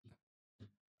 Alright.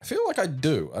 I feel like I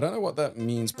do. I don't know what that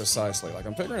means precisely. Like,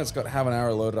 I'm figuring it's got have an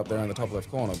arrow loaded up there in the top left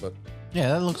corner, but... Yeah,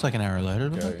 that looks like an arrow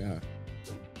loaded. Okay, yeah.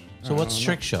 So what's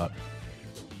trick shot?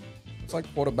 It's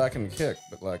like quarterback and kick,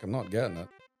 but like, I'm not getting it.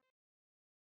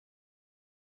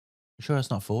 You sure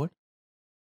it's not forward?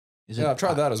 Is Yeah, it? I've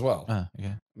tried that as well. Oh,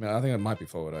 okay. I mean, I think it might be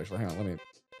forward, actually. Hang on, let me...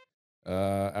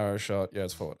 arrow shot. Yeah,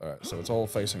 it's forward. Alright, so it's all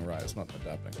facing right. It's not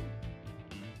adapting.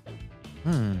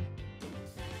 Hmm.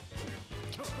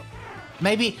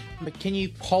 Maybe, but can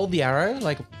you hold the arrow?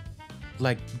 Like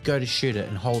go to shoot it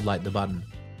and hold, like, the button.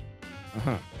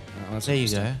 Uh-huh. There you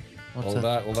go. What's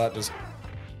that? Will that just...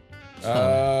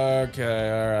 Okay,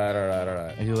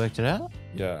 alright. Have you worked it out?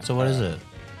 Yeah. So what is it?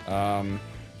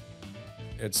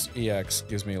 It's EX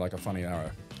gives me, like, a funny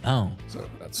arrow. Oh. So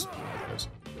that's what that is.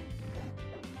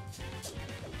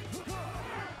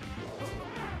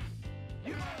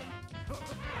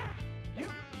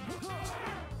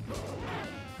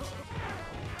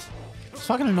 It's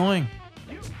fucking annoying.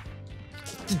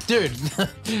 Dude,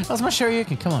 that's my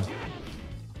Shoryuken. Come on.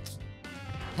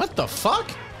 What the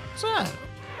fuck? What's that?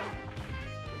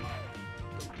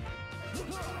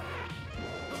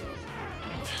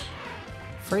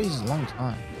 Freeze is a long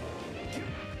time.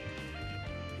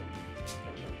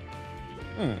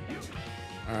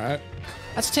 Alright.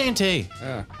 That's TNT.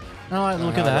 Yeah. I like the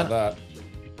look of How that. about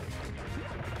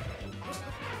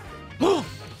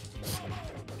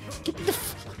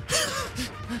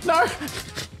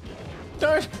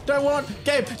No! Don't want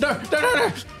Gabe! No!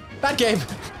 Bad Gabe!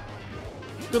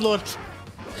 Good lord.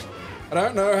 I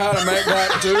don't know how to make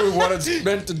that do what it's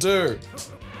meant to do.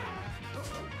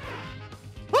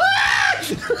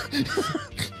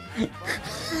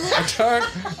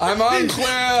 I'm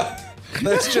unclear.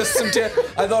 There's just some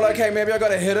I thought, okay, maybe I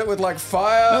gotta hit it with like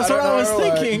fire. That's what I was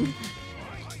like... thinking.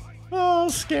 Oh,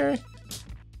 scary.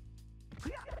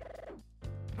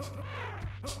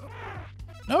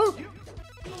 No.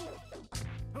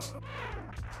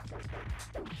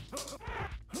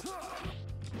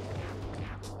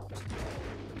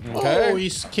 Okay. Oh, you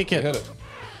kick it. Hit it.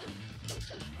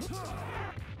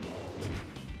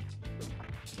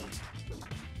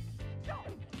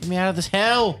 Get me out of this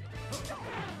hell.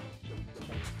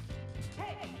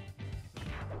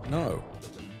 No.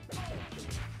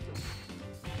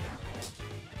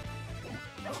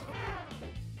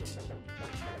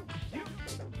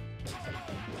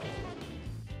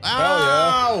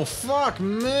 Oh, yeah. Fuck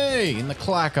me in the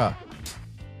clacker.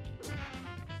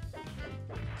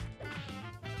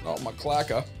 Not my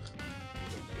clacker.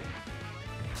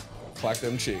 Clack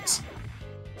them cheeks.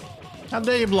 How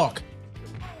dare you block?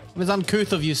 It was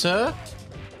uncouth of you, sir.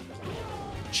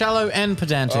 Shallow and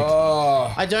pedantic.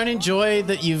 Oh. I don't enjoy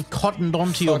that you've cottoned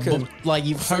onto your like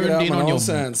you've honed in on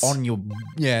nonsense. your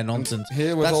nonsense.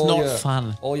 Here with That's all not your,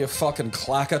 fun. All your fucking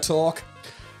clacker talk.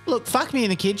 Look, fuck me in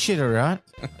the kid shit, alright?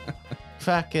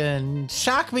 Fucking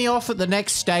shark me off at the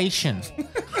next station.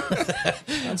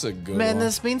 That's a good Man, one.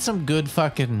 there's been some good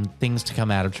fucking things to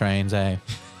come out of trains, eh?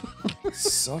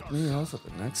 Suck me off at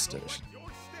the next station.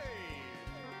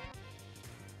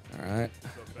 Alright.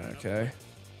 Okay.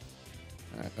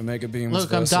 Alright, Omega Beams Look,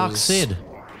 versus... I'm Dark Sid.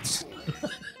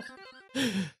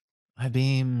 My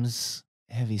beams,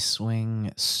 heavy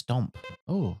swing, stomp.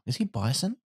 Oh, is he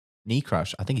Bison? Knee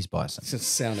crush. I think he's Bison. It's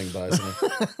just sounding bison.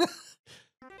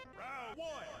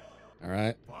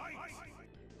 Alright.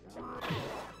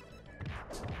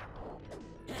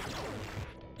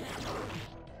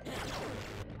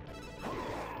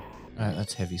 Alright,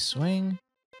 that's heavy swing.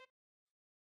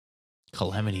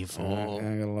 Calamity Fall.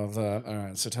 I'm gonna love that.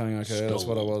 Alright, so telling okay, that's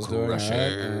what I was doing. Alright,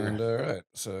 and alright.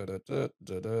 So Did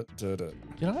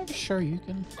I have a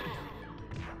Shoryuken?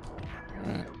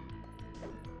 Alright.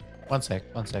 One sec.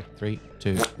 3,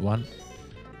 2, 1.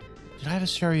 Did I have a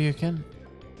Shoryuken?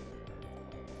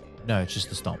 No, it's just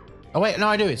the stomp. Oh wait, no,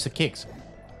 I do. It's the kicks.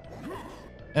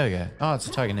 There we go. Oh, it's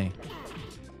a Tiger Knee.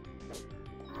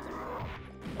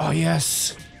 Oh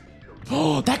yes.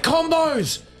 Oh, that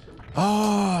combos.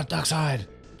 Oh, Dark Side.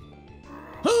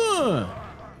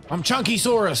 I'm Chunky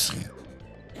Saurus.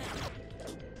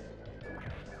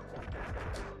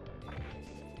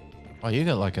 Oh, you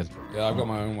got like a... Yeah, I've got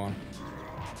my own one.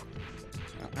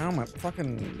 Ow, my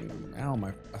fucking... Ow, my...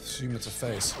 I assume it's a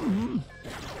face.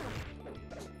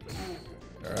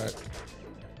 Alright.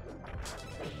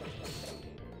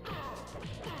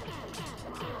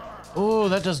 Oh,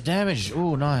 that does damage.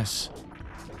 Oh, nice.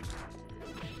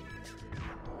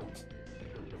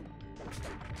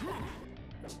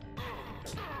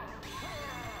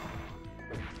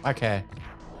 Okay.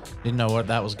 Didn't know what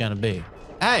that was going to be.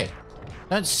 Hey!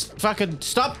 Don't fucking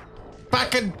stop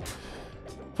fucking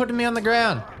putting me on the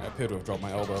ground. I appear to have dropped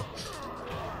my elbow.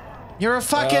 You're a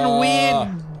fucking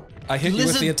weird I hit you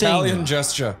with the lizard Italian thing.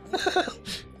 gesture.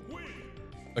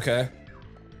 Okay.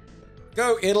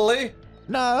 Go, Italy!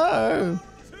 No!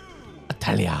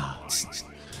 Italia.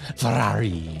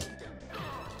 Ferrari.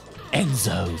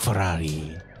 Enzo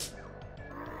Ferrari.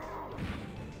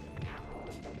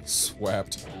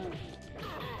 Swept.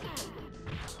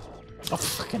 Oh,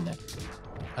 fucking that.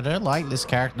 I don't like this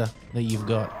character that you've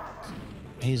got.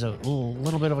 He's a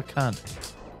little bit of a cunt.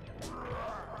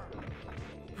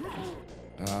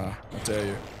 How dare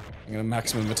you. I'm gonna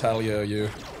maximum Italia you.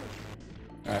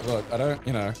 Alright, look, I don't,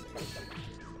 you know.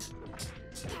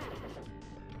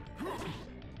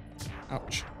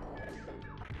 Ouch.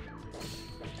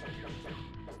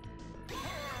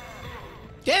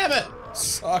 Damn it!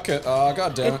 Suck it. Oh,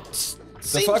 god damn it.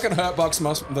 The fucking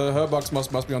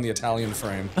hurtbox must be on the Italian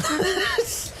frame.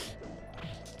 It's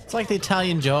like the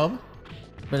Italian job,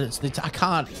 but it's the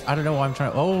I don't know why I'm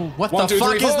trying to. Oh, what 1, the 2, fuck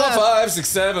 3, is 4, that? 5, 6,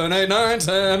 7, 8, 9,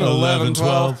 10, 11,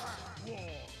 12.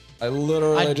 I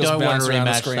literally I just don't want bounced to around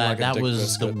the rematch screen that. like a That dick was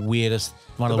biscuit. the weirdest,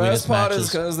 one The of the best weirdest part matches.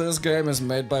 is because this game is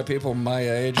made by people my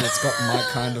age, it's got my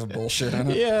kind of bullshit in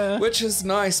it. Yeah. Which is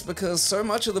nice because so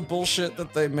much of the bullshit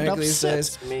that they make these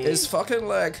days upsets me. is fucking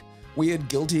like weird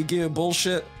Guilty Gear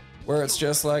bullshit where it's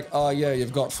just like, oh yeah,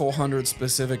 you've got 400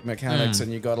 specific mechanics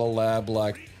and you got a lab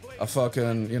like a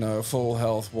fucking, you know, full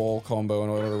health wall combo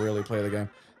in order to really play the game.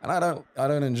 And I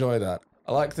don't enjoy that.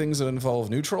 I like things that involve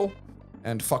neutral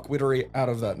and fuckwittery out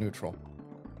of that neutral.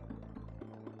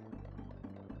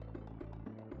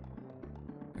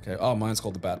 Okay, oh, mine's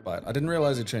called the Bat Bite. I didn't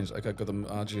realize you changed. Okay, got them.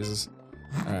 Oh, Jesus.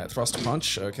 Alright, thrust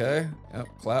punch. Okay. Yep,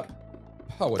 clap.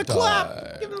 Power The dive.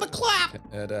 clap! Give him the clap!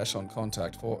 Air dash on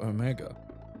contact for Omega.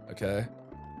 Okay.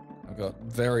 I've got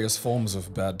various forms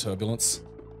of bad turbulence.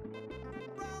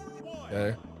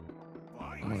 Okay.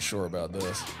 I'm unsure about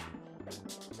this.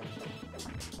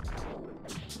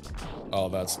 Oh,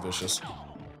 that's vicious.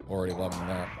 Already loving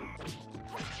that.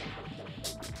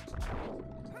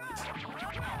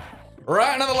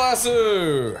 Right into the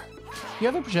lasso! You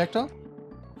have a projectile?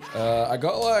 I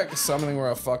got like something where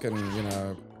I fucking, you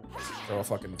know, throw a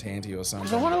fucking tanty or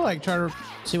something. I want to like try to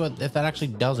see if that actually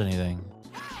does anything.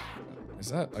 Is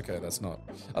that? Okay, that's not.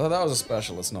 I thought that was a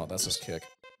special. It's not. That's just kick.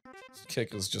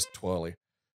 Kick is just twirly.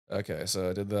 Okay, so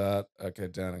I did that. Okay,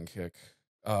 down and kick.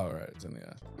 Oh, right, it's in the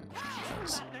air.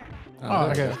 Nice. Oh,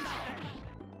 okay.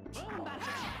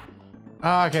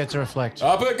 Oh, okay, it's a reflect.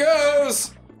 Up it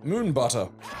goes! Moon butter.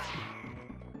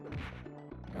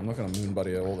 I'm not gonna moon butter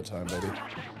you all the time, baby.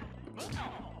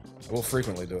 I will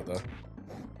frequently do it though.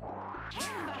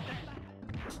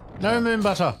 No moon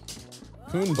butter.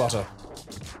 Poon butter.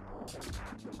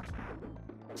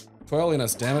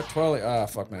 Twirliness, damn it. Twirly. Ah,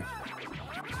 fuck me.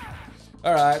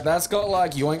 Alright, that's got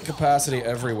like yoink capacity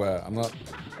everywhere. I'm not.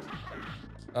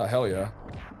 Oh, hell yeah.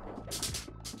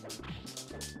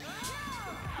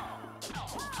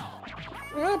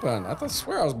 What happened? I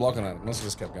swear I was blocking it. Must have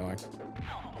just kept going.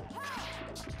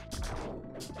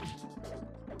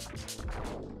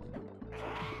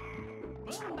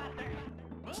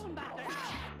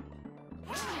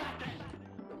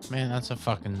 Man, that's a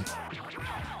fucking...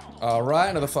 Right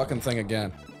into the fucking thing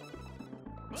again.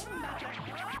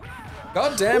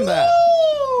 God damn that.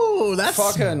 Ooh, that's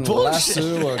Fucking bullshit.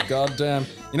 lasso or goddamn.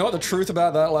 You know what the truth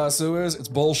about that lasso is? It's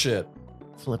bullshit.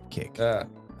 Flip kick. Yeah.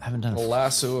 I haven't done A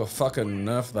lasso or fucking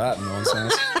nerf that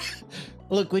nonsense.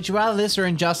 Look, would you rather this or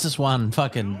Injustice 1?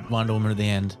 Fucking Wonder Woman at the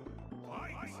end.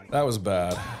 That was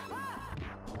bad.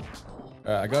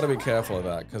 I gotta be careful of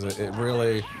that, because it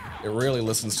really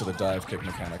listens to the dive kick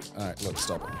mechanic. Alright, look,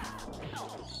 stop it.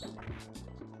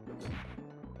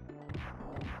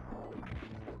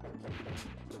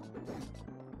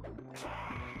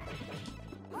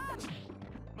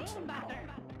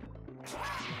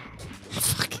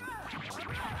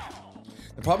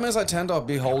 The problem is I tend to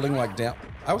be holding like down.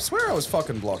 I swear I was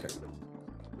fucking blocking.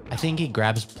 I think he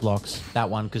grabs blocks, that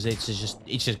one, because it's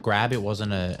just grab, it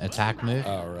wasn't an attack move.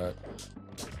 Oh, right.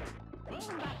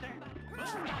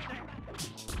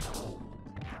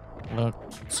 Look,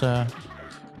 sir.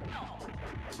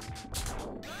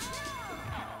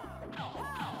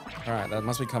 Alright, that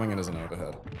must be coming in as an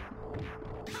overhead.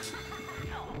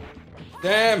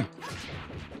 Damn!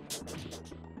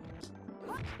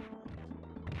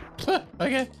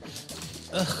 Okay.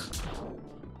 Ugh.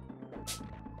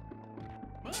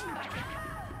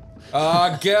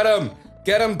 Get him!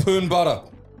 Get him, Poon Butter!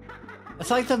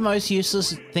 It's like the most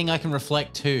useless thing I can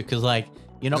reflect too, because like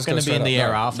you're not Just going go to be in straight the up.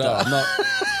 air No, after. No, I'm not.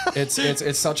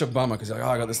 It's such a bummer because like, oh,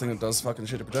 I got this thing that does fucking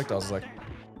shit at projectiles. It's like,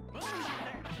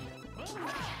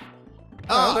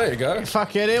 oh, there you go.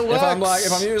 Fuck it, it works.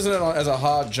 If I'm using it as a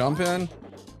hard jump in,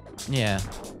 yeah.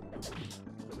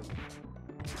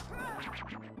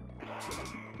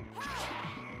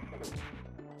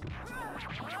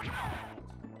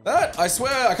 that I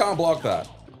swear I can't block that.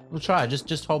 We'll try.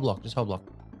 Just hold block. Just hold block.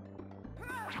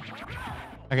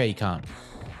 Okay, you can't.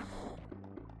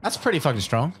 That's pretty fucking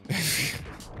strong.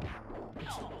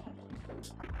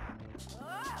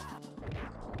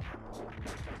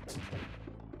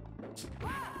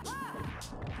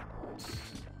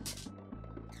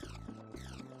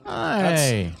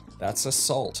 Hey. That's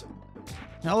assault.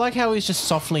 I like how he's just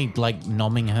softly like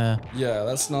nomming her. Yeah,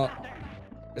 that's not.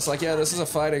 It's like, yeah, this is a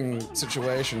fighting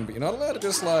situation, but you're not allowed to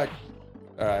just like.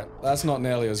 All right, that's not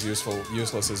nearly as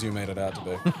useless as you made it out to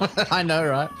be. I know,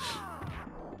 right?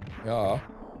 Yeah.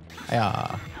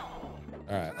 Yeah.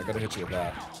 All right, I gotta hit you with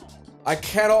that. I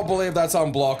cannot believe that's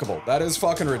unblockable. That is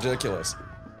fucking ridiculous.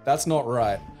 That's not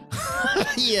right.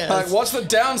 Yes. Like, what's the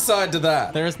downside to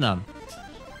that? There is none.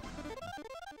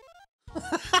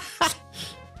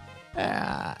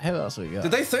 Who else we got?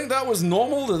 Did they think that was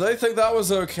normal? Did they think that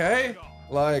was okay?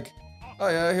 Like, oh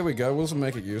yeah, here we go. We'll just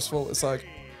make it useful. It's like,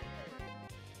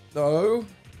 no.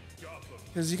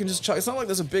 Because you can just it's not like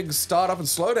there's a big start up and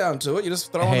slow down to it. You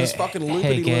just throw on this fucking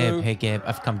loopity loo. Hey Gab,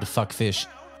 I've come to fuck fish.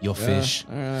 You're fish.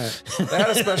 Alright. They had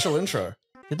a special intro.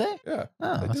 Did they? Yeah.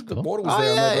 Oh, they that's did. cool. The water was there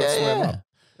and they both swam up.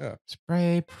 Yeah.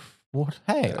 Spray water.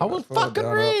 Hey, Yeah, I was fall fucking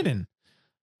down, up. reading.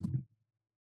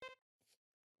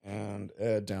 And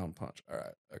air down punch.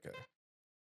 Alright, okay.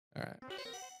 Alright.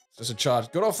 Just a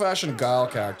charge. Good old-fashioned Guile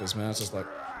characters, man. It's just like...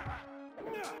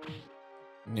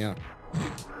 Yeah.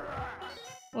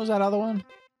 What was that other one?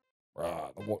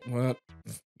 What?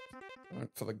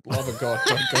 For the love of God,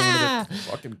 don't go into the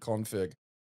fucking config.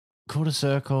 Quarter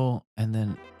circle and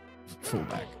then full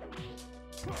back.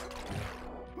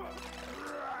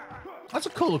 That's a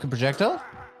cool looking projectile.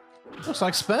 Looks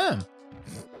like sperm.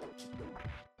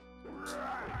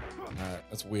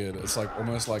 That's weird. It's like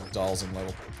almost like Dalsum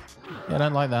level. Yeah, I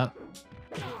don't like that.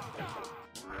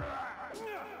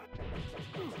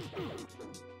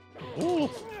 Ooh.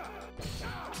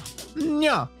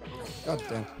 Yeah. God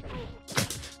damn.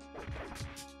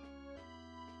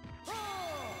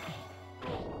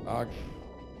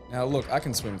 Now look, I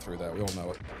can swim through that. We all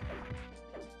know it.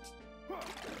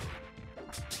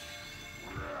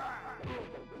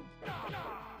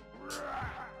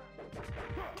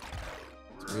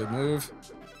 It's a weird move.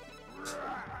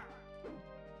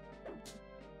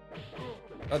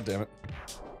 God damn it.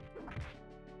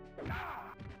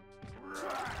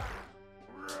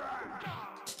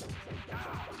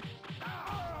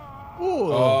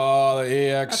 Ooh. Oh, the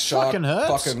EX shot. Fucking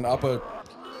hurts. Fucking upper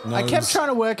nose. I kept trying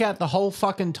to work out the whole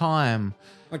fucking time.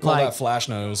 I call that flash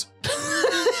nose.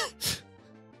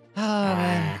 Oh,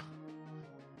 man.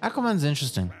 Aquaman's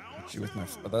interesting. With my,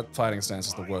 that fighting stance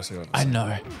is the worst thing I've ever I seen.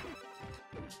 know.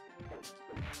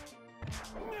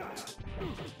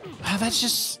 That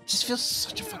just feels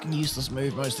such a fucking useless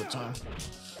move most of the time.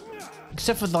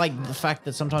 Except for like the fact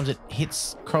that sometimes it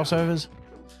hits crossovers.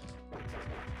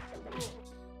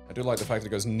 I do like the fact that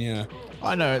it goes near.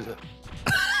 I know.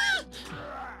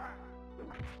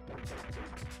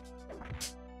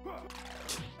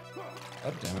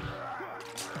 God damn it.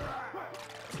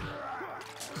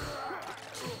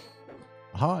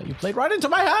 Aha, you played right into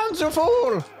my hands, you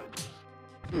fool!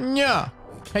 Yeah.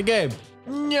 Hey, Gabe.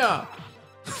 Yeah.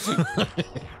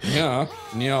 Yeah,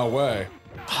 near away.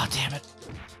 Oh, damn it.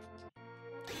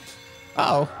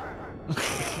 Oh.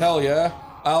 Hell yeah.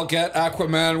 I'll get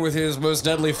Aquaman with his most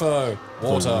deadly foe.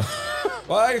 Water.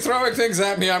 Why are you throwing things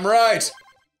at me? I'm right!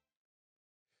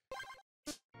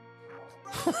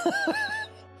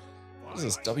 What is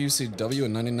this, WCW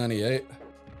in 1998?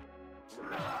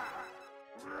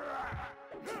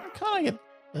 Can't I get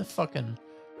the fucking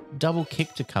double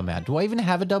kick to come out? Do I even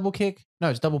have a double kick? No,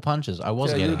 it's double punches. I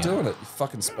was Yeah, getting you're doing it, you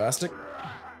fucking spastic.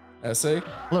 SE?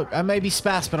 Look, I may be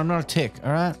spast, but I'm not a tick,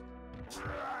 alright?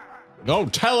 Go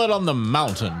tell it on the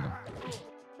mountain.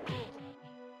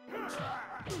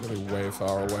 Really way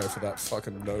far away for that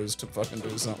fucking nose to fucking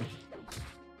do something.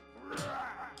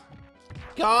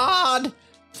 God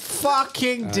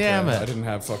fucking damn I it. didn't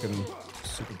have fucking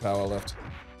superpower left.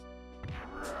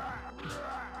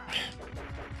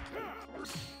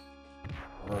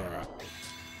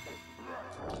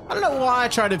 I don't know why I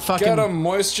tried to Get him,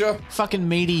 moisture! fucking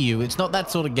meaty you. It's not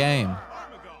that sort of game.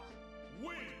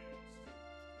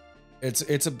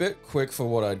 It's a bit quick for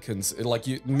what I'd consider. Like,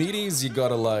 meaties, you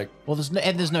gotta like... Well, there's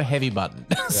no heavy button.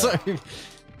 So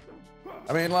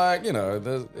I mean, like, you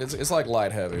know, it's like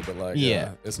light heavy, but like,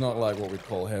 Yeah. it's not like what we'd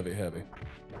call heavy.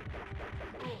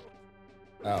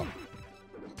 Ow.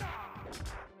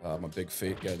 My big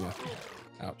feet getting you.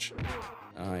 Ouch.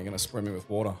 You're gonna spray me with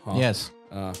water, huh? yes,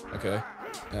 Okay.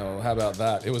 Yeah, well, how about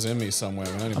that? It was in me somewhere.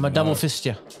 I don't even I'm a double know. fist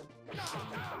you.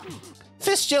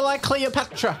 Fist you like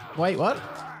Cleopatra. Wait, what?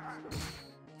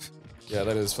 Yeah,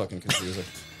 that is fucking confusing.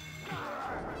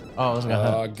 Oh, I was gonna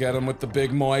hurt. Get him with the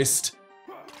big moist.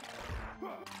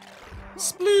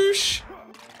 Sploosh!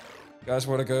 Guys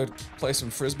want to go play some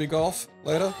frisbee golf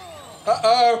later?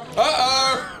 Uh-oh!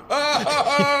 Uh-oh!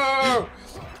 Oh!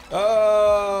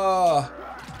 Oh!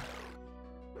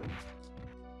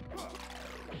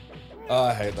 Oh,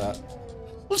 I hate that.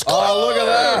 Let's go! Oh, look at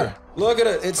that! Look at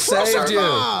it! It saved Crossover!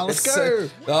 you! Let's It go!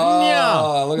 Oh,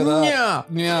 Yeah. look at that! Yeah.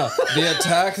 Yeah. The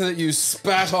attack that you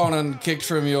spat on and kicked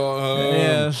from your home.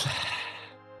 Yes.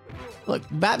 Look,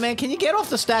 Batman, can you get off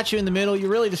the statue in the middle? You're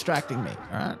really distracting me,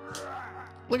 alright?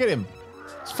 Look at him.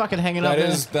 He's fucking hanging up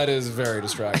there. That is very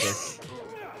distracting.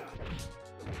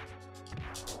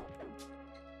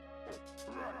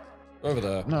 Over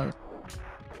there. No.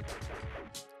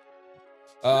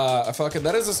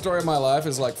 That is the story of my life,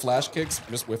 is like flash kicks,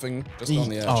 just whiffing, just on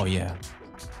the edge. Oh, yeah.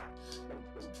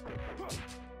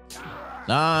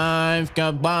 I've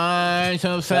got by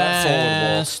so That forward walk.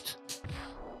 fast.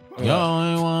 You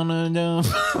only wanna do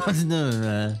what's doing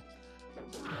that.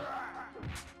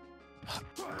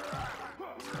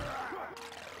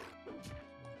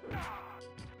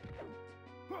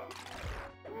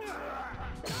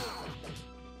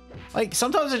 Like,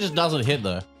 sometimes it just doesn't hit,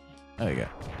 though. There you go.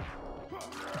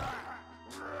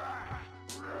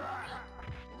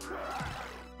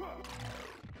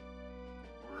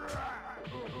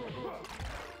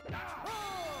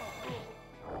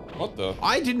 What the?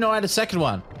 I didn't know I had a second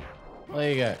one.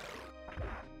 There you go.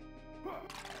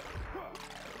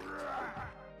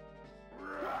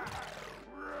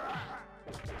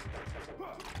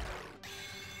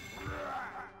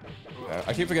 Yeah,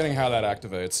 I keep forgetting how that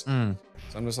activates. So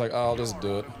I'm just like, oh, I'll just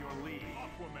do it.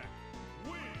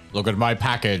 Look at my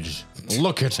package.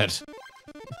 Look at it.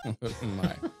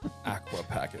 My aqua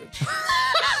package.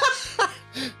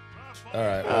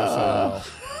 Alright, Raphael.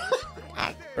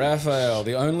 Raphael,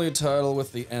 the only turtle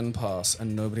with the N pass,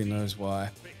 and nobody knows why.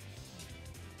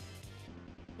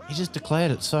 He just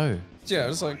declared it so. Yeah,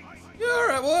 it's like, yeah,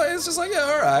 alright, well, it's just like, yeah,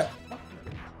 alright.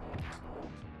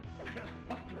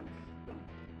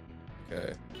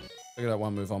 Okay. Figured out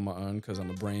one move on my own because I'm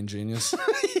a brain genius.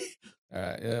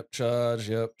 Alright, yep, charge,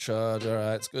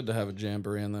 alright. It's good to have a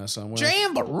jamboree in there somewhere.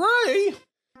 Jamboree!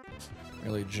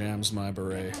 Really jams my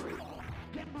beret.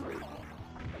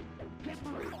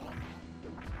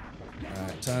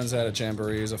 Alright, turns out a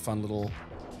jamboree is a fun little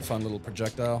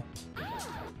projectile.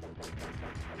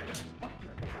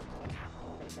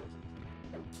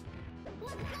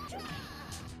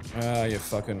 Ah, you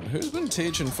fucking... Who's been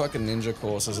teaching fucking ninja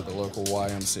courses at the local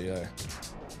YMCA?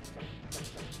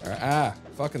 Alright,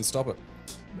 fucking stop it.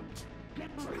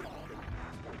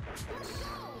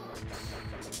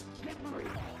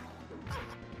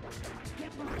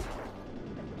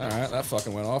 Alright, that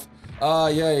fucking went off.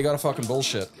 Yeah, you got a fucking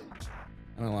bullshit.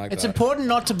 I don't like that. It's important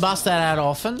not to bust that out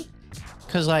often,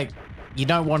 because, like, you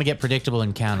don't want to get predictable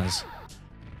encounters.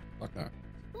 Fuck no.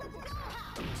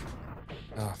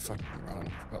 Oh, fucking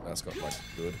run. Forgot that's got, like,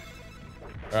 good.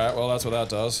 Alright, well, that's what that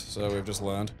does, so we've just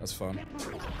learned. That's fun.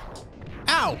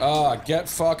 Ow! Ah, get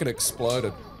fucking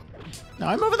exploded. No,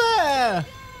 I'm over there!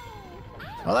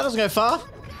 Well, that doesn't go far.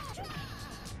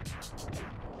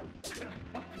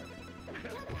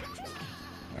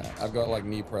 Alright, I've got, like,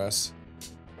 knee press.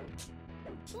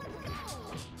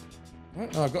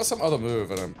 What? No, I've got some other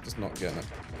move, and I'm just not getting it.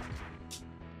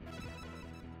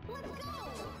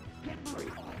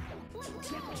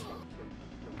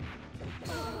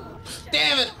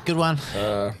 Damn it! Good one.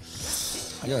 I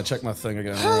gotta check my thing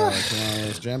again. Alright, come on,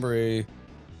 it's jamboree.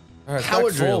 Alright, Power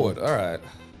back drill. forward. Alright.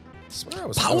 Swear I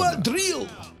was Power holding that. drill!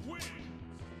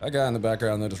 That guy in the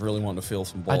background, they just really want to feel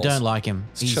some balls. I don't like him.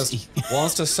 He just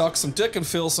wants to suck some dick and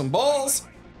feel some balls.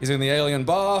 He's in the alien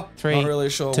bar. 3, not really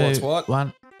sure 2, what's what.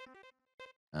 1.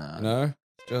 No,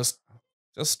 just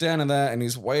standing there, and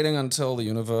he's waiting until the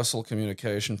universal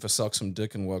communication for suck some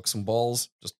dick and work some balls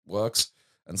just works,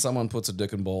 and someone puts a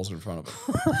dick and balls in front of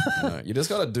him. You just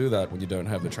gotta do that when you don't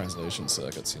have the translation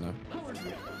circuits, you know?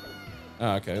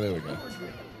 Ah, okay, there we go.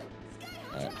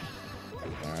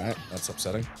 Alright, that's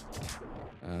upsetting.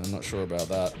 I'm not sure about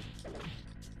that.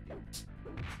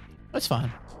 That's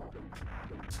fine.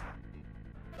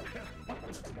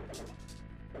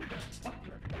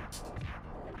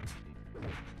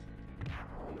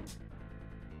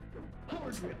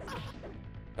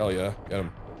 Hell yeah, get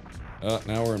him.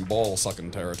 Now we're in ball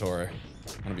sucking territory.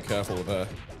 I'm gonna be careful with that.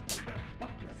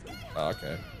 Oh,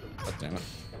 okay. God damn it.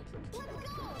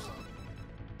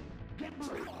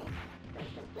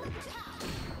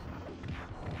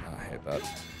 I hate that.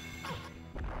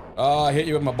 Oh, I hit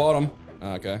you with my bottom.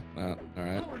 Okay,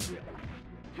 alright.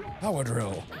 Power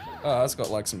drill. Oh, that's got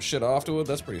like some shit afterward.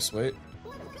 That's pretty sweet.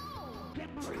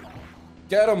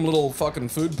 Get him, little fucking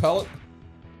food pellet.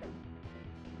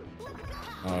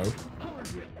 No.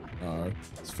 No.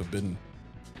 It's forbidden.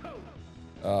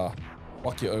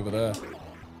 Fuck you over there.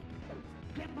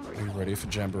 Are you ready for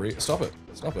jamboree? Stop it.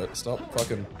 Stop it. Stop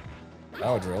fucking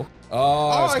power drill.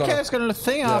 Oh, okay, it's got a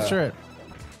thing after it.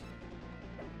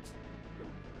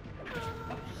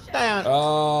 Damn it.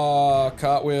 Oh,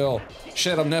 cartwheel.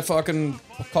 Shit, I'm that fucking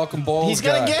cock and balls He's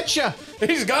gonna guy. get you.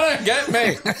 He's gonna get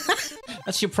me.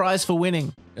 That's your prize for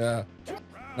winning. Yeah.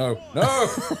 No. No.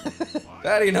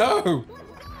 Daddy, no.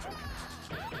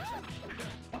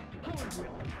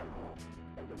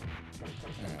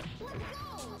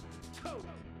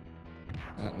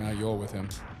 Now you're with him.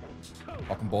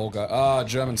 Cock and ball guy. Ah,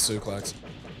 German suplex.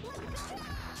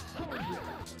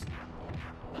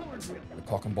 The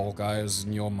cock and ball guy is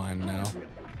in your mind now.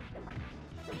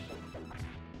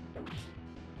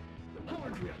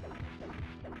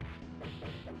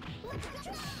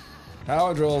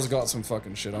 Power drill's got some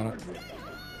fucking shit on it.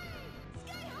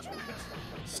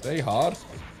 Stay hard.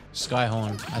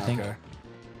 Skyhorn, I think. Okay.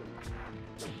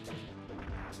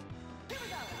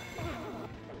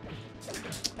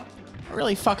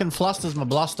 Really fucking flusters my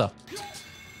bluster.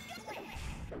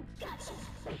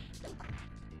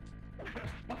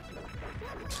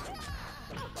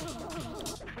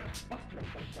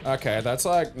 Okay, that's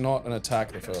like not an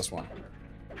attack, the first one.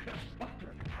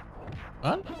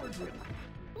 What?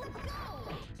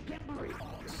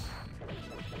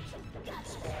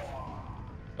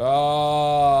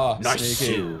 Oh, Nice.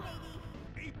 sneaky.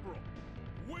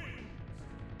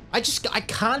 I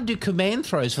can't do command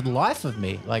throws for the life of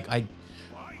me. Like I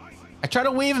try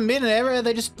to weave them in and everywhere.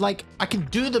 They just like I can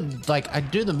do I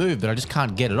do the move, but I just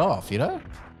can't get it off. You know?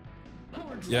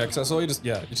 Yeah, because that's all you just.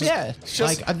 Yeah, you just, Yeah, it's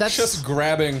just, like, that's- just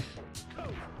grabbing.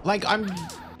 Like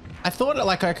I thought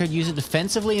like I could use it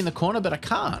defensively in the corner, but I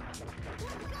can't.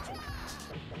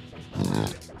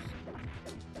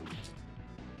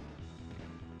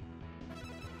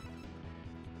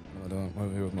 I don't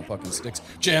move here with my fucking sticks.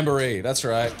 Jamboree, that's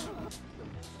right.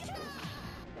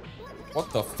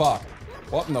 What the fuck?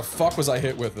 What in the fuck was I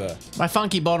hit with there? My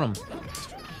funky bottom.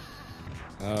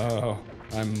 Oh,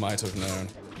 I might have known.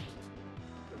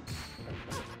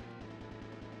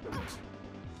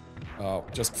 Oh,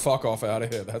 just fuck off out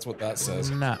of here. That's what that says.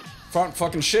 Nah. Front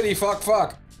fucking shitty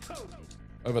fuck.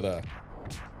 Over there.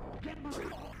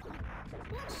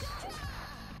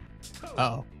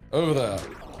 Oh. Over there.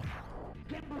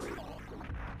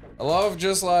 I love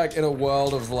just like in a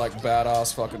world of like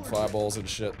badass fucking fireballs and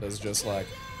shit, there's just like,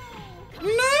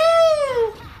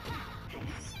 no!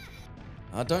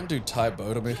 Don't do Tai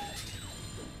Bo to me.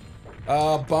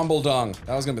 Bumbledung.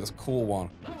 That was gonna be this cool one.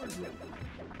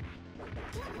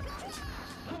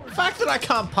 The fact that I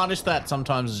can't punish that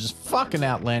sometimes is just fucking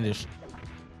outlandish.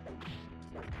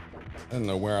 I didn't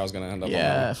know where I was gonna end up.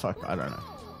 Yeah, fuck, I don't know.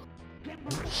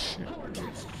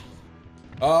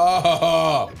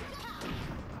 Oh!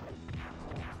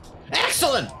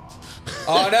 Excellent!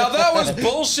 Oh, now that was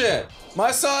bullshit!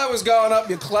 My side was going up,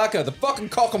 you clacker. The fucking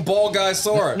cock and ball guy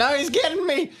saw it. No, he's getting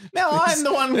me. Now I'm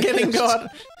the one getting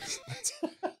got.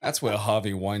 That's where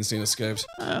Harvey Weinstein escaped.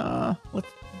 What?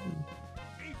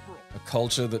 A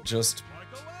culture that just,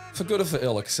 for good or for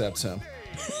ill, accepts him.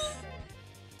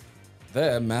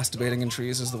 There, masturbating in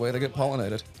trees is the way to get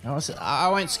pollinated. I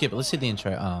won't skip it. Let's hit the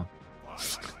intro. Oh.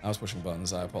 I was pushing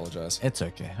buttons, I apologize. It's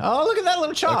okay. Oh, look at that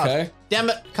little child. Okay. Damn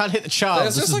it, can't hit the child.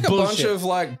 There's This just is like bullshit. a bunch of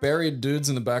like buried dudes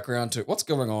in the background too. What's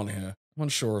going on here? I'm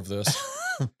unsure of this.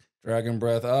 Dragon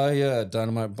Breath, oh yeah,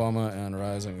 Dynamite Bomber and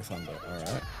Rising Thunder.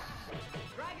 Alright.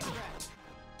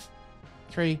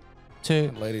 3, 2,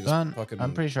 That lady just 1. fucking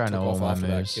I'm pretty sure I took know all off my after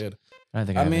that moves. kid. I don't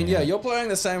think I have mean, any yeah, of them. you're playing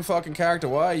the same fucking character.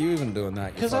 Why are you even doing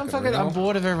that? Because I'm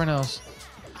bored of everyone else.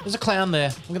 There's a clown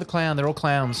there. Look at the clown. They're all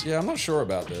clowns. Yeah, I'm not sure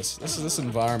about this. This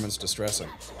environment's distressing.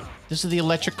 This is the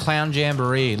electric clown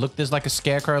jamboree. Look, there's like a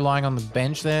scarecrow lying on the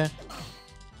bench there.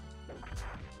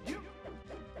 Is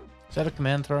that a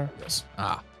command throw? Yes.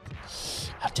 Ah.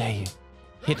 How dare you.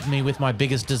 Hit me with my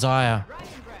biggest desire.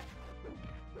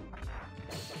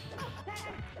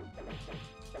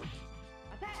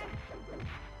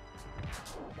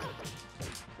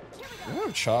 You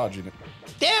don't charge, you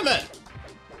Damn it!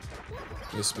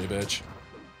 This be bitch.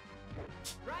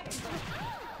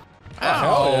 Ow.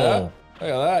 Hell yeah. Look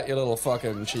at that, you little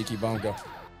fucking cheeky bunker.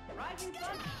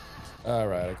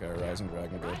 Alright, okay, Rising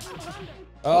Dragon, good.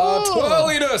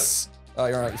 Twirliness! Oh,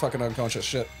 you're right, you fucking unconscious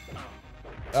shit.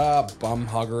 Bum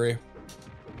huggery.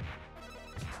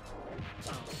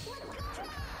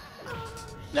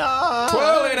 No!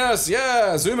 Twirliness!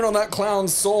 Yeah! Zoom in on that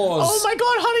clown's sores. Oh my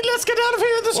god, honey, let's get out of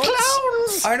here! There's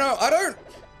clowns! I know, I don't...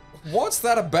 What's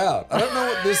that about? I don't know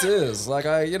what this is. Like,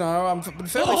 I'm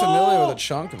fairly familiar with a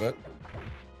chunk of it.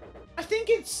 I think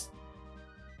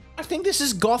this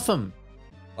is Gotham.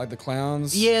 Like the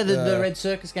clowns? Yeah, the Red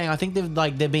Circus gang. I think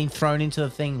they've been thrown into the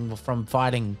thing from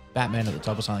fighting Batman at the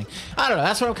top or something. I don't know.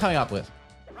 That's what I'm coming up with.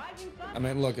 I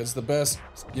mean, look, it's the best,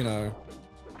 you know.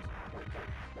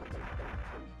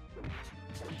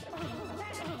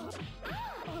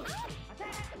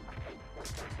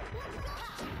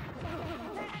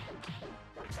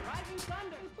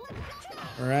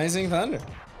 Rising Thunder.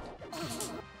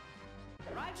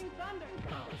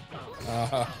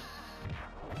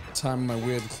 Time my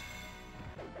weird.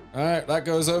 Alright, that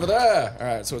goes over there.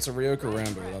 Alright, so it's a Ryoka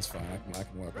Rambo. That's fine. I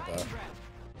can work with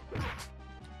that.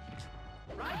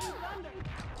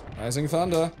 Rising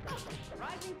Thunder.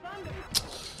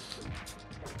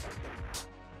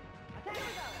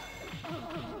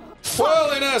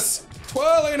 Twirliness!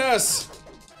 Twirliness!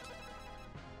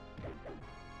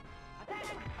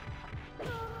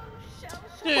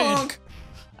 Dude, Bonk!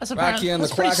 that's Back in the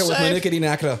that's pretty quacker with safe. Manickety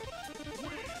knacker.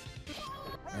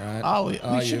 Alright. Oh, we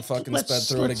you should, fucking sped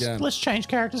through it again. Let's change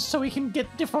characters so we can get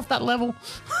different off that level.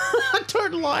 I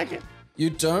don't like it.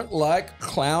 You don't like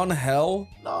clown hell?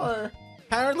 No.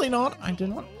 Apparently not. I do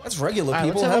not. That's regular Alright,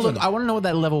 people let's have a heaven. look. I want to know what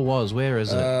that level was. Where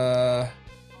is it?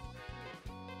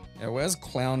 Yeah, where's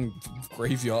Clown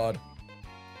Graveyard?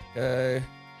 Okay.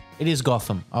 It is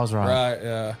Gotham. I was right. Right,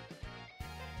 yeah.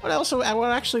 What else?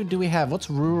 What actually do we have? What's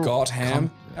rural?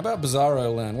 Gotham. How about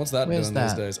Bizarro Land? What's that Where's doing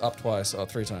that? these days? Up twice,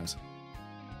 3 times.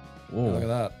 Whoa. Look at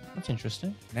that. That's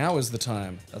interesting. Now is the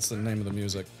time. That's the name of the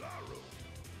music.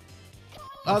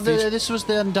 Oh, this was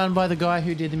then done by the guy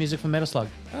who did the music for Metal Slug.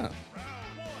 Ah.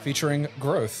 Featuring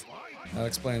Growth. That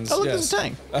explains. Oh, look at yes. the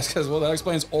tank. That's because, well, that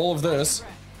explains all of this.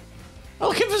 Oh,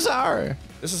 look at Bizarro.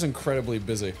 This is incredibly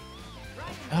busy.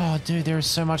 Oh, dude, there is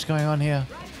so much going on here.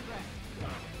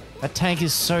 That tank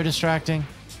is so distracting.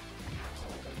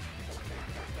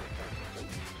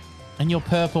 And you're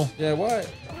purple. Yeah, why?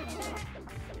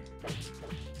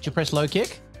 Did you press low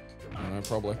kick? I don't know,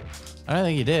 probably. I don't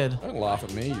think you did. Don't laugh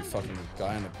at me, you fucking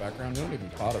guy in the background. You're not even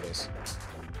part of this.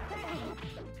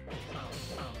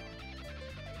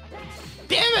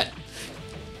 Damn it!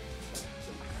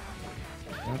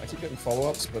 Yeah, I keep getting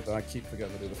follow-ups, but I keep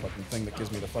forgetting to do the fucking thing that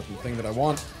gives me the fucking thing that I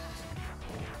want.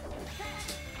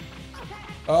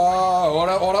 Oh,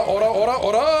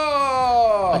 order!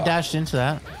 I dashed into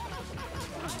that.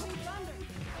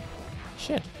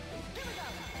 Shit.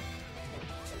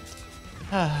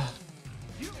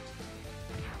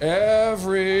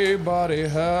 Everybody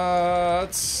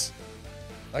hurts.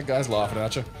 That guy's laughing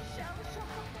at you.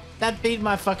 That beat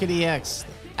my fucking EX.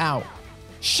 Ow.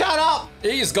 Shut up!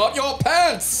 He's got your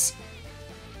pants!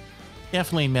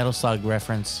 Definitely Metal Slug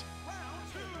reference.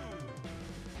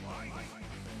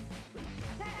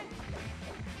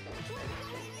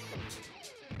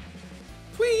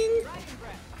 Twing!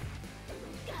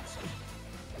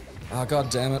 Oh, god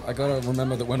damn it. I gotta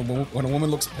remember that when a woman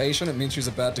looks patient, it means she's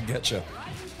about to get you.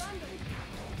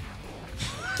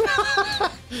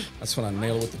 That's when I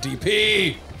nail it with the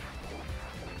DP!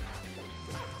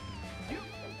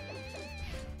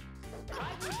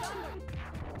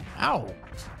 Ow.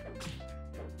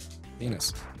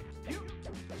 Penis.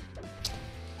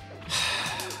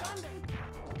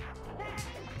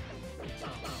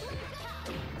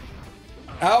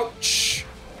 Ouch!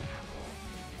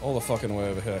 All the fucking way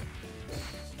over here.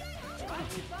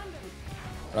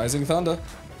 Rising Thunder.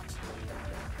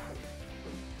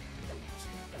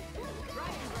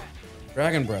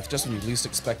 Dragon Breath, just when you least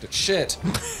expect it. Shit!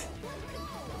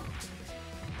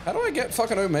 How do I get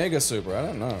fucking Omega Super? I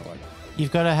don't know. Like,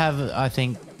 You've got to have, I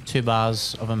think, 2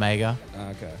 bars of Omega.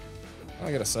 okay.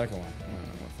 I get a second one.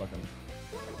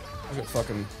 I get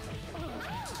fucking.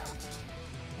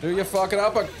 Do you fucking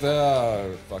up a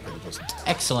fucking just.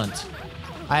 Excellent.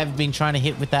 I have been trying to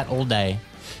hit with that all day.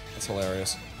 That's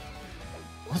hilarious.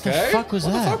 What the fuck was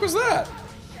that? What the fuck was that?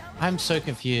 I'm so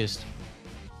confused.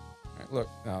 Alright, look,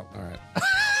 oh, alright.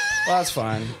 Well, that's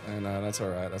fine. And that's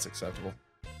alright, that's acceptable.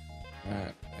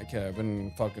 Alright, okay, I've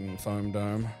been fucking Foam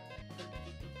Dome.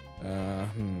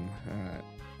 Alright.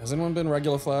 Has anyone been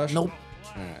regular Flash? Nope.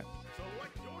 Alright.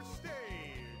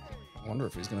 I wonder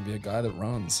if he's gonna be a guy that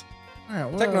runs.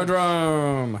 Alright,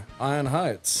 Technodrome! Iron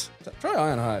Heights. Try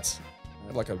Iron Heights. I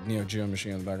had like a Neo Geo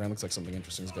machine in the background. Looks like something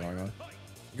interesting is going on.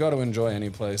 You gotta enjoy any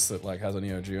place that like has a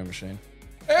Neo Geo machine.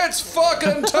 It's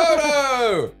fucking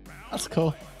Toto! That's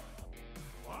cool.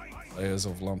 Layers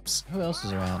of lumps. Who else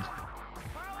is around?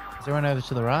 Is there one over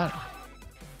to the right?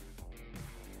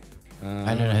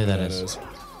 I don't know who that is.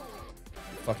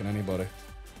 Fucking anybody.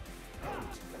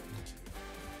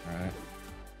 Alright.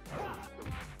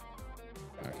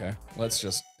 Okay, let's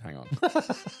just hang on.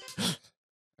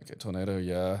 Okay, tornado,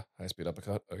 yeah. High speed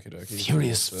uppercut, okie dokie.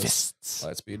 Furious fists.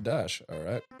 Light speed dash,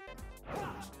 alright.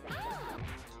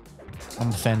 I'm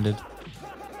offended.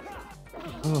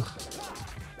 Ugh.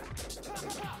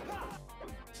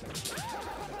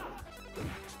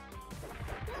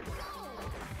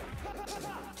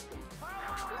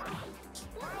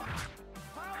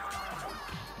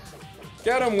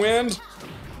 Get him, Wind!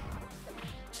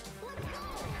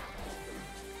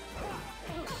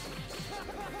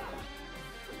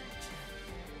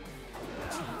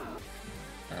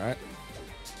 Alright.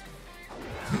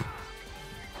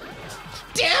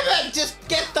 Damn it! Just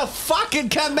get the fucking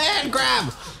command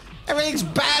grab! Everything's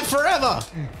bad forever!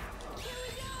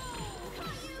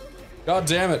 God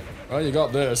damn it. Well, you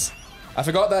got this. I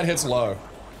forgot that hits low.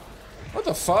 What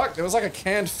the fuck? It was like a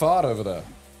canned fart over there.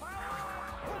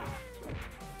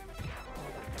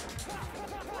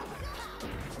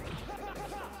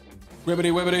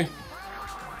 Wibbity wibbity.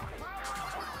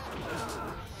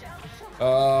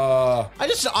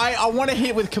 I want to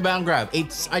hit with command grab.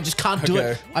 I just can't do it.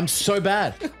 Okay. I'm so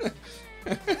bad.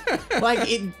 Like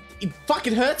it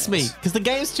fucking hurts me because the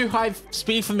game's too high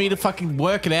speed for me to fucking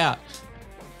work it out.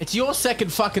 It's your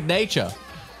second fucking nature.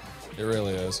 It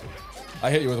really is.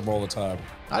 I hit you with them all the time.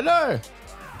 I know.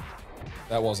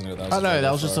 That wasn't it. That was Oh no, that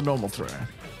was just a normal throw.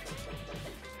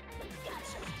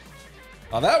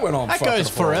 Oh, that went on. That fucking goes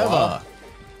for a while. forever.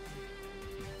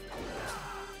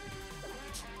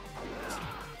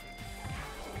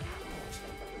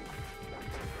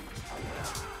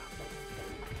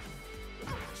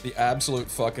 The absolute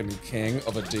fucking king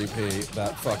of a DP.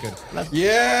 That fucking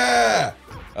yeah.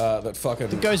 That fucking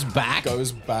It goes back.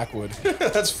 goes backward.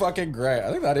 That's fucking great.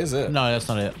 I think that is it. No, that's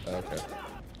not it. Okay.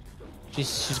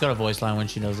 She's got a voice line when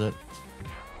she knows it.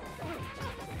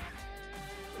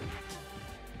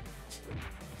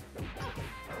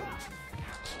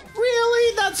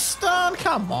 Really? That's stun?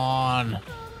 Come on.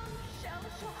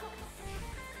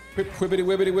 Whip, whippity,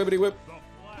 whippity, whippity, whip.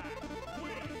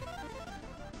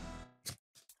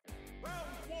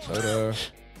 Toto,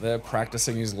 they're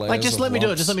practicing his layers. Like, just of let me do it.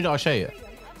 lumps. Just let me do it. I'll show you.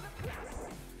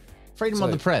 Freedom So-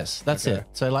 of the press. That's okay. it.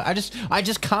 So like, I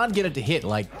just can't get it to hit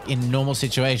like in normal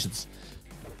situations.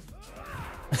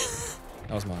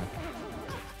 That was mine.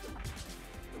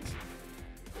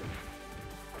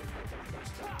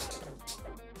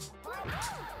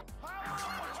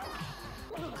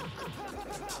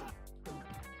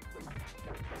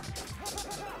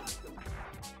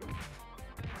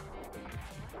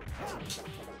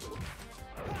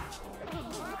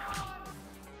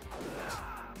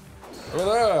 Over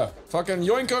there! Fucking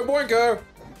yoinko boinko!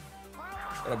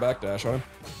 Got a backdash on him.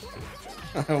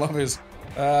 I love his.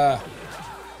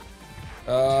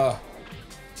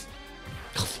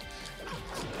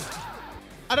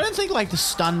 I don't think like the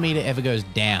stun meter ever goes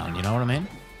down. You know what I mean?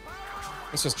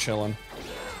 It's just chilling.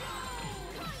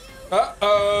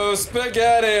 Uh-oh,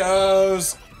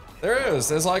 SpaghettiOs! There is.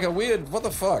 There's like a weird. What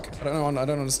the fuck? I don't know. I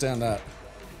don't understand that.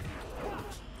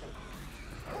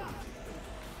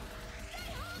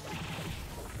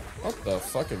 What the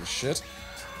fucking shit?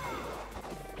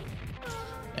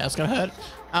 Yeah, it's gonna hurt.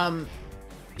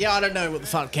 Yeah, I don't know what the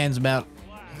fuck Ken's about.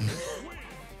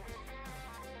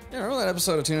 Yeah, remember that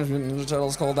episode of Teenage Mutant Ninja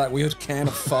Turtles called that weird can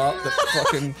of fart that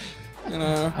fucking, you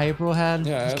know. April had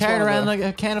Yeah, he's it's carrying one of around the-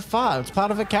 like a can of fart. It's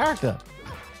part of her character.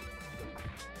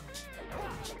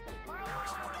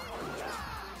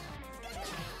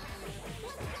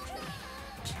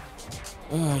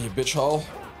 Oh, you bitch hole.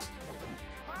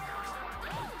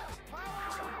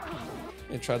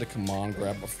 You tried to command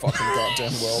grab a fucking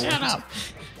goddamn whirlwind. Shut up.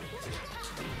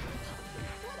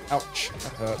 Ouch,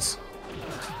 that hurts.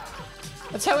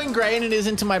 That's how ingrained it is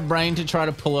into my brain to try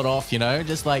to pull it off, you know?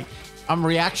 Just like, I'm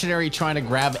reactionary trying to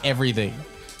grab everything.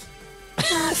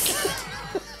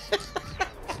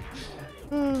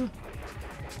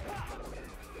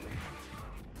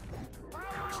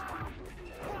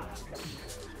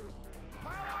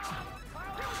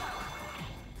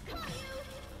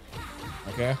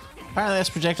 Okay, Apparently that's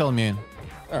projectile immune.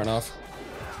 fair enough.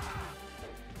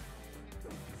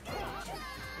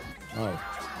 Oh.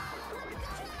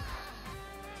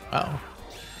 Oh,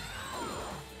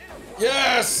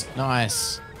 Yes!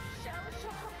 nice.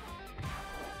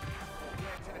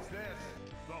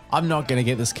 I'm not gonna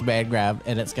get this command grab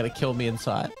and it's gonna kill me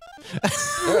inside.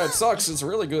 Yeah, it sucks. It's a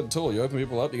really good tool. You open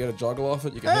people up, you get a joggle off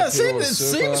it, you can Yeah, hit people with it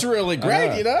super. seems really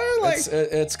great, you know? Like,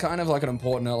 It's kind of like an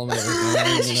important element of the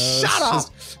game, you know? Shut up!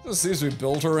 It just seems to be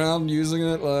built around using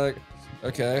it, like...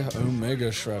 Okay, Omega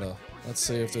Shredder. Let's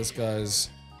see if this guy's...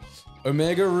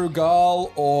 Omega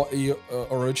Rugal or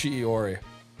Orochi Iori.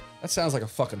 That sounds like a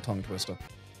fucking tongue twister.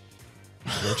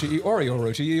 Orochi Iori,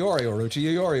 Orochi Iori, Orochi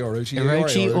Iori, Orochi Iori,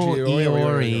 Orochi or Orochi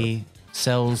Iori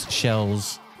sells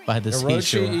shells by the Orochi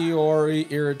seashore. Iori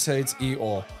irritates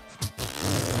Eeyore.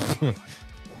 I'm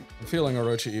feeling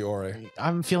Orochi Iori.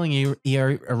 I'm feeling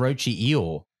Orochi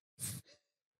Eeyore.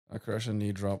 I crash a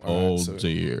knee drop. Oh Alright, so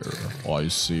dear, I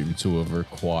seem to have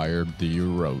acquired the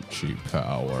Orochi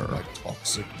power. like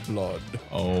toxic blood.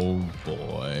 Oh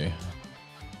boy.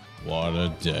 What a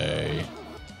day.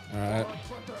 Alright.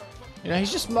 You know,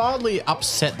 he's just mildly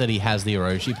upset that he has the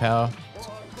Orochi power.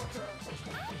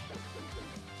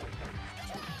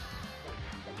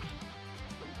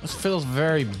 This feels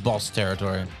very boss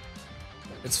territory.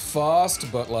 It's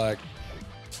fast, but like.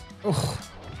 Alright,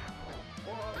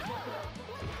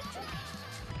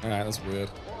 that's weird.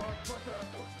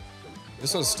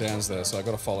 This sort of stands there, so I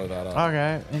gotta follow that up.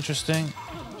 Okay, interesting.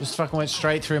 Just fucking went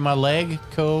straight through my leg.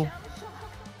 Cool.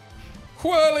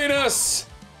 Whirliness!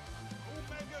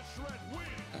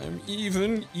 I'm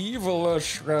even eviler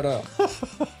Shredder.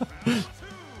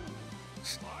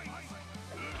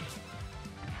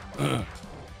 I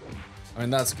mean,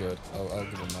 that's good. I'll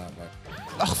give him that.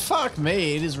 Like. Oh, fuck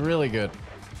me. It is really good.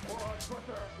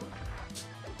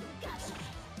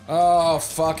 Oh,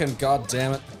 fucking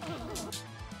goddamn it.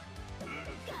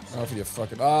 Oh, for your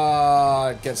fucking... Ah,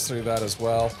 it gets through that as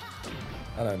well.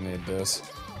 I don't need this.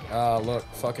 Ah, look.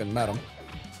 Fucking met him.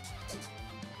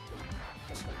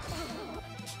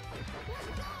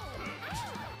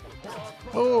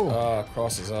 Oh. Ah,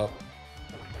 crosses up.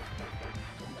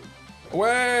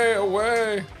 Away!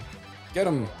 Away! Get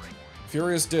him.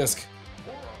 Furious disc.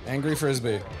 Angry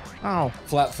frisbee. Oh.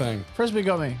 Flat thing. Frisbee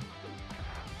got me.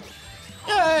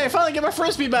 Yay! Finally get my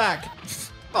frisbee back.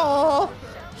 Oh.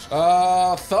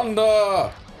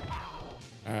 Thunder!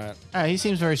 Alright. He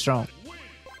seems very strong.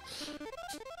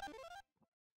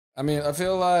 I mean, I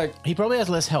feel like... He probably has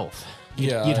less health.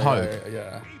 You'd hope.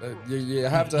 Yeah. You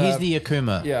have to He's have... the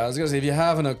Akuma. Yeah, I was gonna say, if you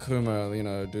have an Akuma, you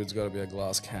know, dude's gotta be a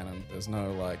glass cannon. There's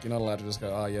no, like, you're not allowed to just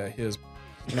go, oh yeah, here's...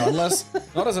 You know, unless...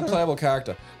 not as a playable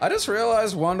character. I just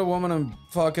realized Wonder Woman and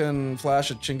fucking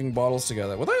Flash are chinking bottles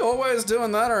together. Were they always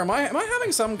doing that, or am I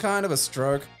having some kind of a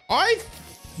stroke? I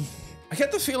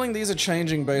get the feeling these are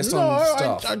changing based on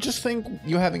stuff. I just think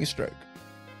you're having a stroke.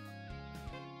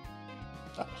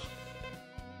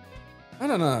 I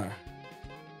don't know.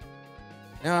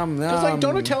 Because like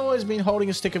Donatello has been holding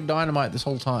a stick of dynamite this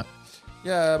whole time.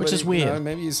 Yeah, which is weird. You know,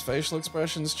 maybe his facial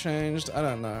expressions changed. I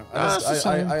don't know.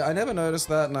 I I never noticed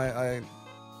that, and I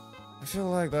feel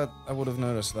like that I would have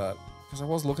noticed that because I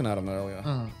was looking at him earlier.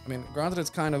 I mean, granted, it's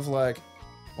kind of like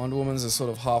Wonder Woman's is sort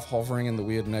of half hovering in the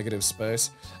weird negative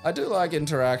space. I do like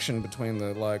interaction between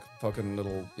the like fucking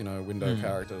little window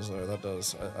characters though. That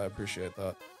does. I appreciate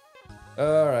that.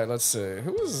 All right, let's see.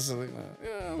 Who was?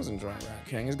 Yeah, I was enjoying Rat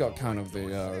King. He's got kind of the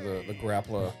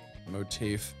grappler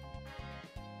motif.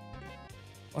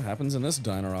 What happens in this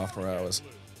diner after hours?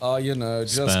 Oh, you know,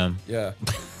 just Spam. Yeah.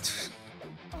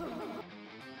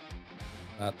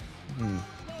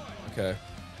 Okay.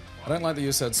 I don't like that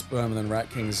you said sperm and then Rat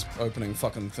King's opening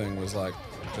fucking thing was like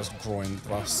just groin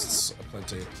thrusts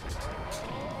aplenty.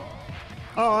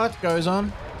 Oh, that goes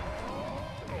on.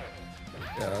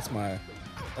 Yeah, that's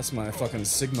my fucking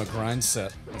Sigma grind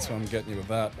set. That's what I'm getting you with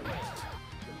that.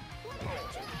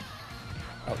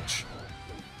 Ouch.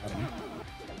 I don't know.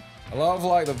 I love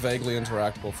like the vaguely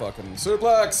interactable fucking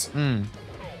suplex.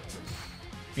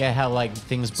 Yeah, how like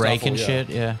things break and shit.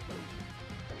 Yeah.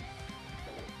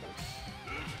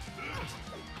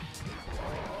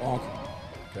 Bonk.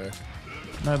 Okay.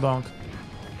 No bonk.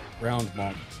 Round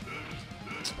bonk.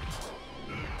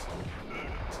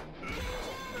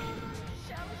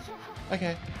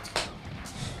 Okay.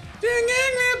 Ding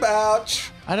me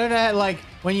about. I don't know how, like,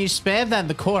 when you spam that in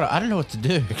the corner, I don't know what to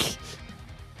do.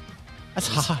 That's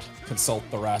hard. Consult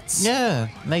the rats. Yeah,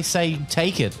 and they say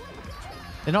take it.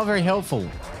 They're not very helpful,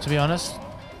 to be honest.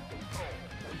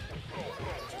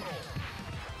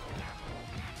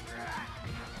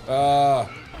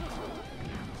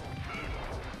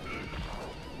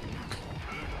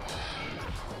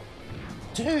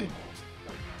 Dude.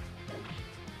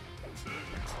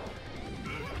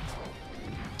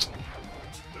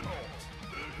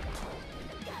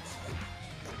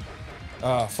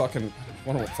 Fucking. I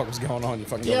wonder what the fuck was going on. You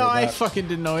fucking. Yeah, I fucking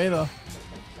didn't know either.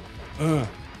 I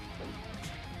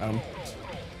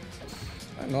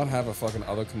not have a fucking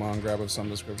other command grab of some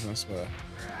description, I swear.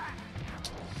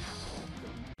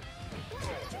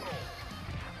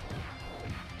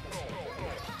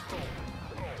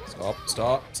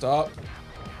 Stop.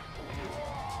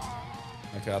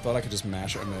 Okay, I thought I could just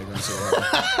mash Omega and see what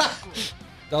happens.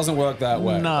 Doesn't work that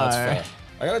way. No. That's fair.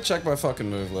 I gotta check my fucking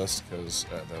move list, because...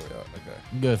 there we are, okay.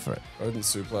 Go for it. Rodent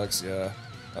suplex, yeah.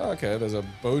 Oh, okay, there's a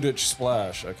Bowditch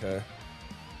splash, okay.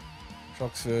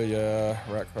 Shock sphere, yeah.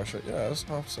 Rat crusher, yeah, let's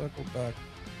half circle back.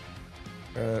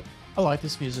 Alright. I like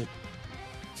this music.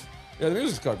 Yeah, the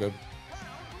music's quite good.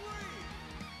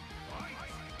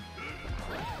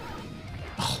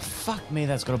 Oh, fuck me,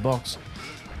 that's got a box.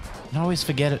 I always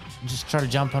forget it. Just try to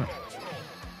jump on it.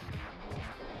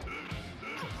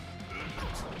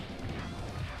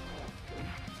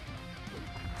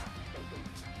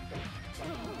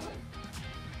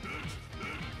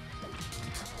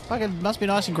 Fuck, it must be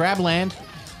nice in grab land.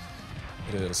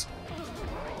 It is.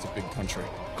 It's a big country.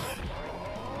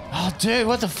 Oh, dude,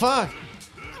 what the fuck?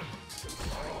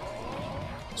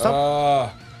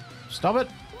 Stop. Stop it.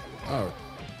 Oh,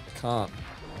 can't.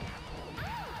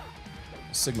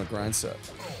 Sigma grind set.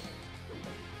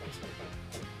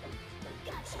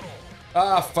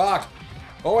 Ah, fuck.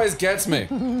 Always gets me.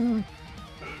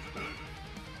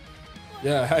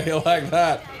 Yeah, how you like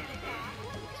that?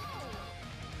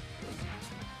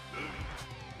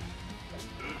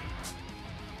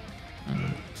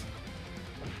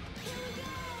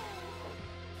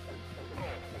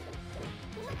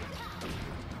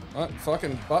 What?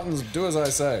 Fucking buttons, do as I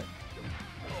say.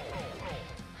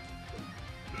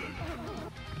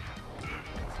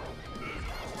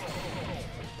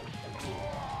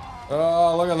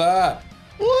 Oh, look at that.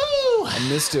 Woo! I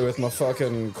missed it with my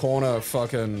fucking corner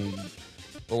fucking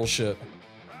bullshit.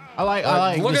 I like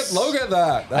look this. at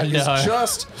that. That is know.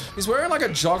 just he's wearing like a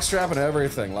jockstrap and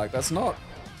everything. Like that's not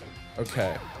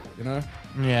okay, you know?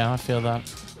 Yeah, I feel that.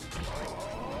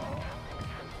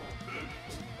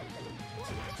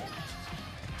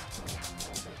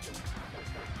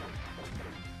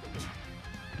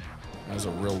 That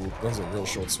was a real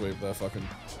short sweep there, fucking.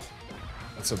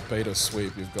 That's a beta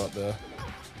sweep you've got there.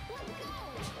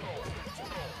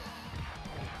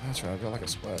 That's right, I've got like a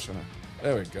splash, haven't I?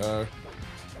 There we go.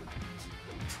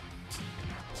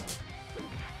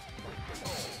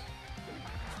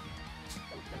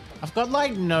 I've got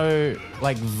like no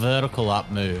like vertical up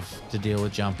move to deal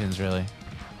with jump-ins really.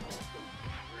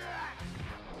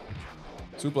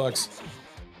 Suplex.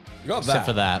 You got that. Except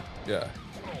for that. Yeah.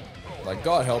 Like,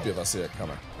 God help you if I see it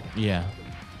coming. Yeah.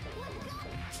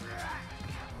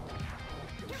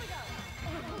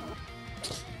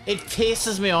 It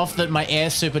pisses me off that my air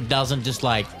super doesn't just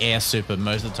like air super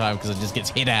most of the time because it just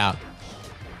gets hit out.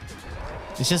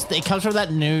 It's just, it comes from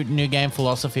that new game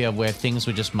philosophy of where things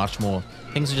are just much more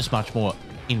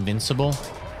invincible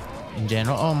in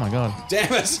general. Oh my god.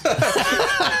 Damn it.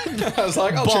 I was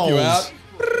like, I'll check you out.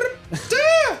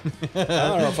 I'm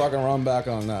gonna fucking run back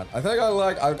on that. I think I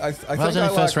like, I think was in I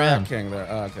the like first round. Rat King there.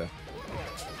 Oh, okay.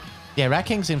 Yeah, Rat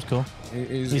King seems cool.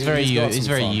 He's very you. got He's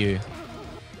some very fun. you.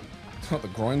 Got the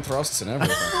groin thrusts and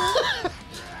everything.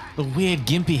 The weird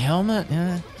gimpy helmet.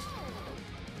 Yeah.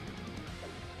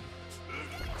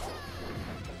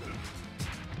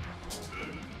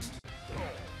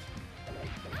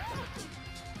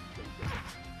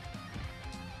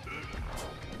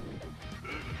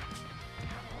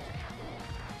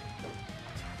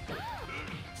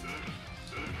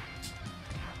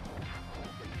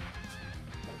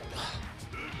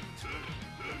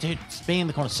 Dude, being in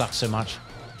the corner sucks so much.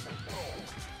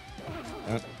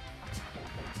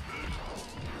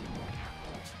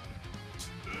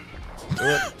 Do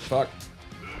it. Fuck.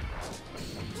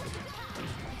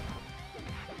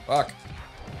 Fuck.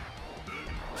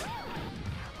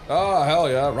 Oh, hell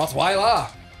yeah. Rottweiler.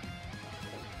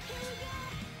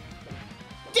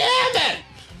 Damn it!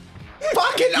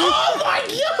 Fucking, oh my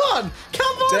god!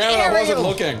 Come on, Damn it, Ariel! I wasn't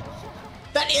looking.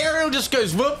 That aerial just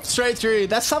goes whoop straight through.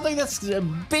 That's something that's a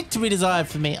bit to be desired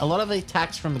for me. A lot of the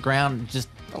attacks from the ground just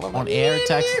on air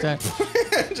attacks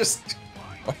Just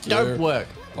fuck don't you. work.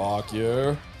 Fuck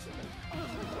you.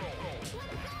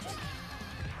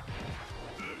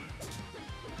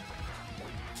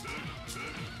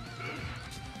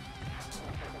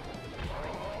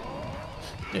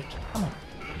 Dude, come on.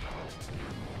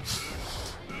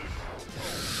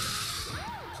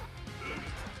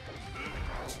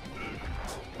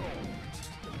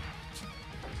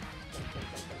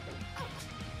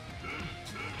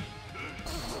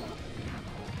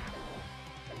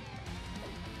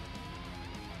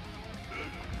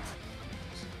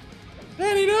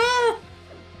 Danny, no!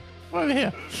 Come over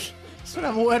here. Just want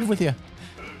to have a word with you.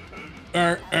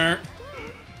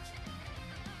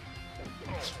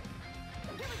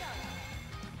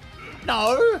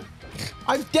 No!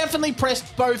 I've definitely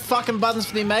pressed both fucking buttons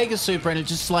for the Omega Super and it's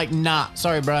just like, nah.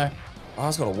 Sorry, bro. Oh,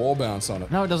 it's got a wall bounce on it.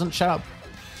 No, it doesn't. Shut up.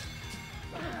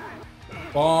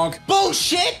 Bonk.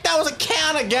 Bullshit! That was a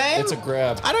counter game! It's a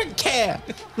grab. I don't care.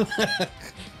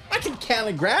 I can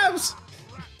counter grabs.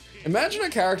 Imagine a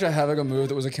character having a move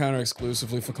that was a counter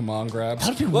exclusively for command grabs.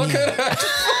 That'd be Look weird. at it!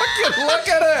 Fucking look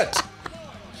at it!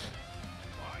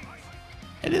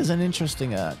 It is an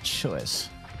interesting choice.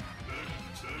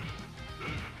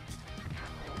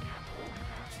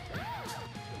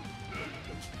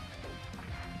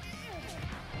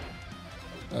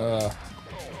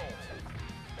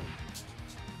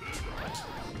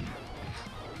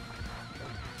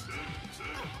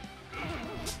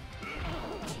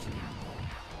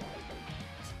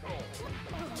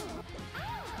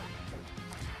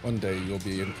 One day you'll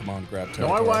be in command grab No,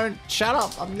 territory. I won't. Shut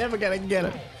up. I'm never gonna get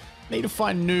it. Need to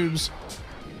find noobs.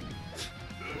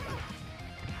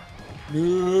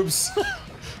 Noobs.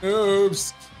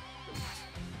 Noobs.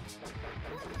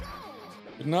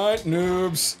 Good night,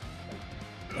 noobs.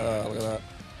 Look at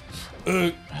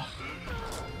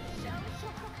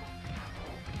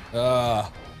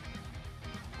that.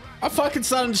 I'm fucking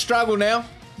starting to struggle now.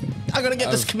 I gotta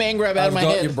get this command grab out of my I've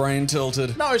got head. your brain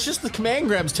tilted. No, it's just the command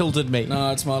grabs tilted me.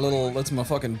 No, it's my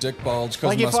fucking dick bulge because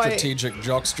Like of if my I- strategic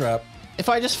jockstrap. If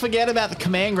I just forget about the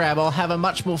command grab, I'll have a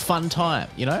much more fun time,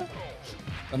 you know?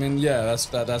 I mean, yeah,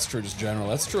 that's true just general.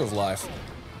 That's true of life.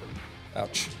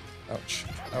 Ouch. Ouch.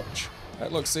 Ouch. Hey,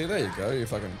 look, see, there you go. You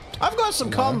fucking... I've got some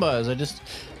combos. I just...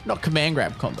 Not command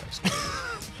grab combos.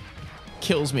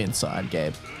 kills me inside,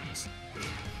 Gabe.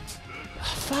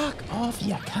 Fuck off,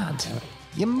 you cunt.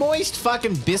 You moist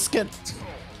fucking biscuit.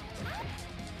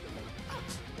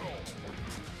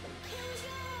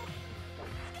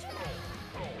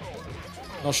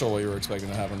 Not sure what you were expecting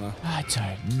to happen there. I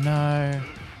don't know.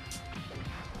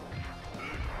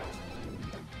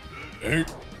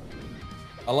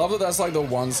 I love that that's like the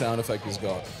one sound effect he's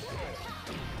got.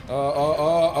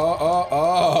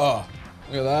 Look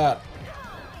at that.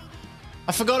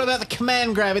 I forgot about the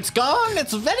command grab. It's gone.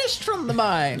 It's vanished from the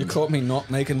mind. You caught me not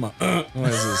making my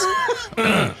noises.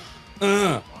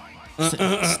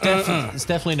 It's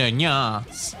definitely no nya.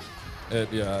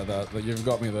 Yeah, that you've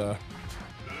got me there.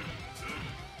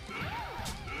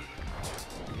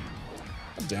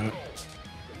 God damn it.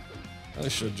 I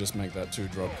should just make that 2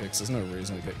 drop kicks. There's no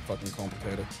reason to get fucking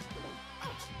complicated.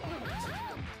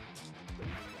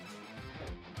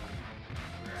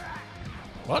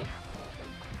 What?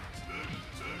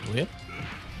 Weird.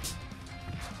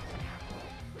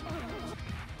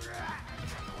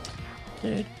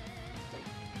 Dude.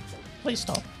 Please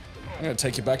stop. I'm gonna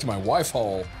take you back to my wife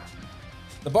hole.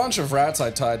 The bunch of rats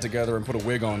I tied together and put a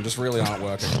wig on just really aren't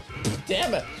working.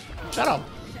 Damn it. Shut up.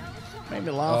 Made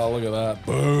me laugh. Oh, look at that.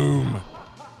 Boom.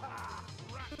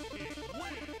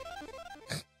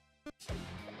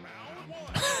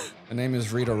 Her name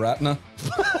is Rita Ratner.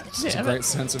 It's a great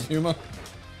sense of humor.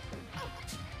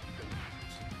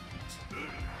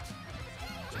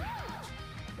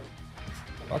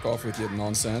 Fuck off with your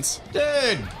nonsense.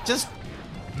 Dude, just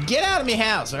get out of my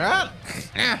house, alright?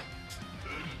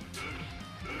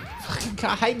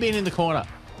 I hate being in the corner.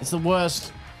 It's the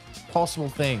worst possible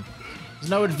thing. There's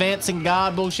no advancing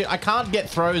guard bullshit. I can't get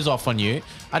throws off on you.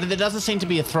 There doesn't seem to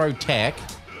be a throw tech.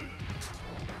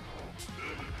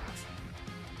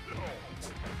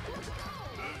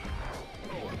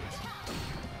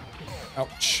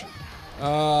 Ouch.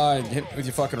 Hit me with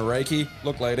your fucking Reiki.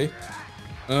 Look, lady.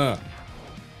 I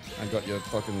got your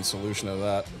fucking solution to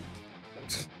that.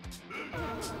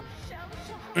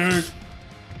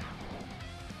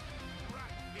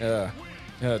 Yeah.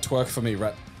 Yeah, twerk for me,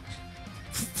 rat.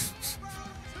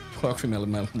 Twerk for me,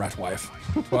 my rat wife.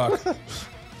 Twerk.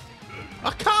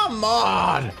 Oh, come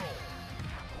on!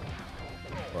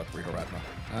 Twerk, Rita Ratner.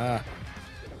 Ah.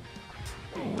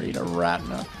 Rita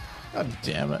Ratner. God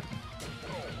damn it.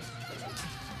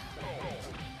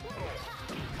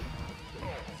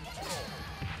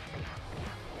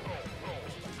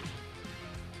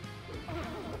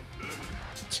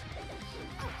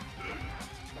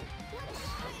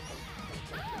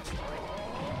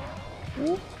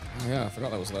 Yeah, I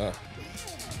forgot that was there.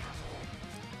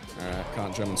 Alright,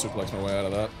 can't German suplex my way out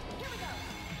of that.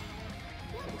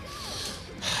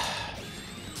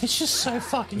 It's just so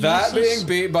fucking That useless. being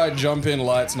beat by jump-in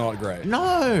light's not great.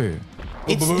 No!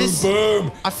 It's boom, this...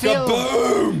 boom! I feel...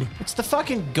 Boom! It's the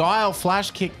fucking Guile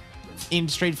flash kick in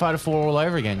Street Fighter 4 all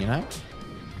over again, you know?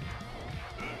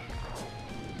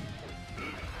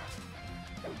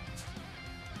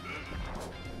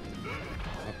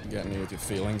 Getting me with your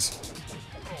feelings.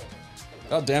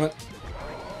 God damn it.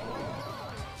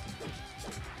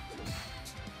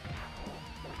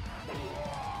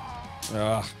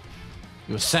 Ah,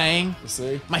 You were saying? you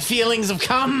see? My feelings have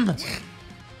come!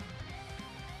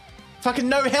 Fucking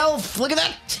no health! Look at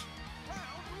that!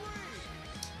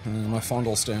 My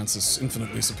fondle stance is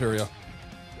infinitely superior.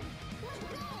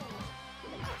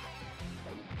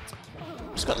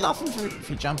 It's got nothing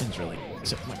for jump-ins, really,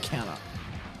 except my counter.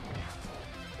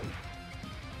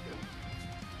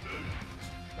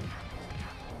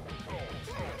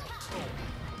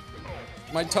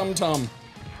 My tum-tum.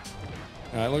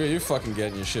 Alright, look at you fucking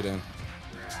getting your shit in.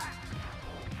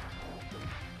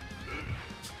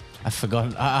 I've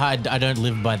forgotten. I don't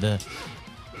live by the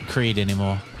creed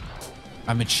anymore.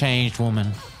 I'm a changed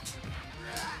woman.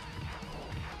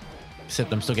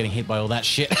 Except I'm still getting hit by all that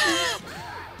shit.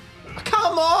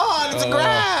 Come on! It's a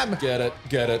grab! Get it,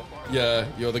 get it. Yeah,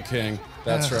 you're the king.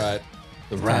 That's right.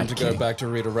 The Time rat to king. go back to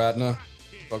Rita Ratner.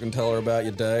 Fucking tell her about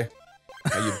your day.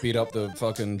 How you beat up the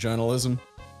fucking journalism.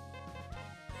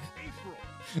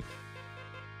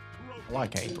 I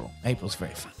like April. April's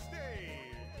very fun.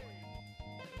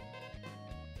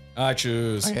 I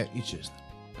choose. Okay, you choose.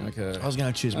 Okay. I was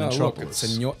going to choose Oh, look, Metropolis.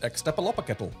 it's Senor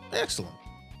Extapalopaketl. Excellent.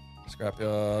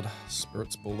 Scrapyard,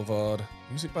 Spirits Boulevard.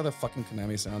 Music by the fucking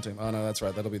Konami sound team. Oh no, that's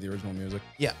right. That'll be the original music.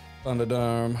 Yeah.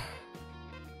 Thunderdome.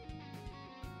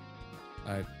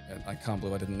 I can't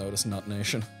believe I didn't notice Nut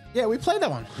Nation. Yeah, we played that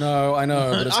one. No, I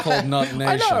know, but it's called Nut Nation.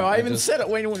 I know. I even just- said it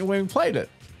when we played it.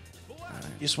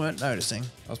 You just weren't noticing.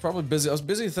 I was probably busy. I was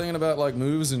busy thinking about like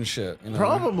moves and shit. You know?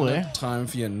 Probably. No time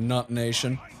for your Nut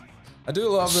Nation. I do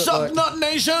love that. Like, Subnut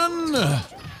Nation!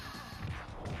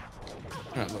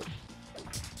 Alright, look.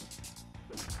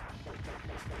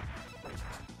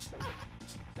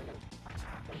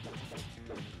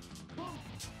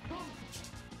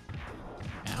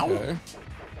 Ow. Okay.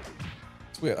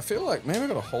 It's weird. I feel like maybe I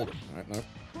gotta hold it. Alright, no.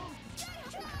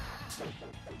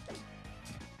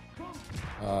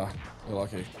 You're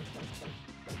lucky.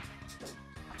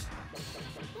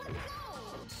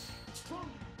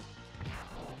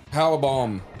 Power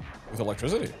bomb with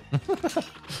electricity.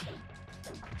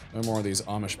 No more of these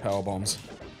Amish power bombs.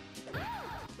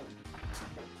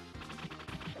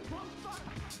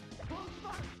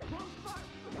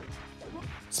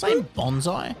 Same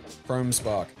bonsai? Chrome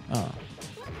spark. Oh.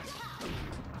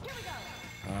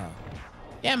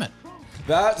 Damn it.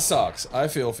 That sucks. I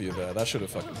feel for you there. That should have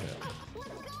fucking hit.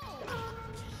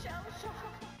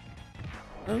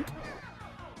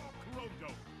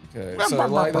 Okay, so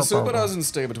like the super doesn't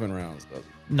stay between rounds, does it?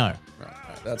 No.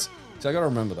 Right. That's. See, I gotta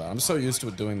remember that. I'm so used to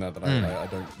it doing that that I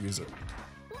don't use it.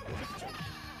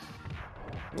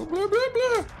 Blah, blah, blah,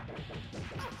 blah.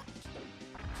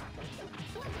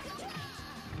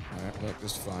 Alright, look,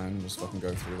 just fine. Just fucking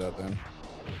go through that then.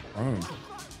 Chrome.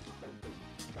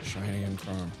 Shiny and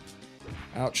chrome.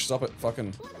 Ouch, stop it,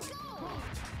 fucking.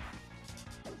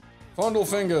 Fondle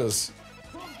fingers!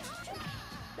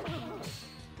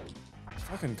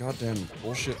 Fucking goddamn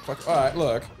bullshit. Fuck. Alright,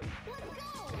 look.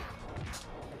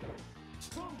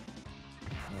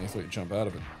 I thought you'd jump out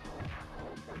of it.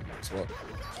 Guess what?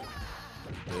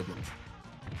 You did.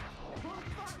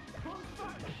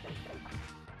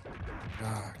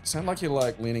 Ah, you sound like you're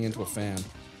like leaning into a fan.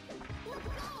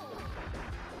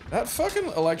 That fucking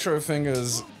electro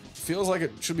fingers feels like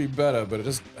it should be better, but it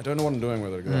just I don't know what I'm doing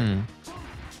with it exactly.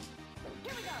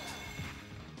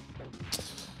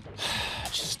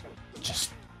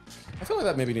 Just. I feel like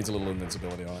that maybe needs a little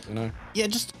invincibility on it, you know? Yeah,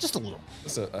 just a little.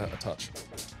 Just a touch.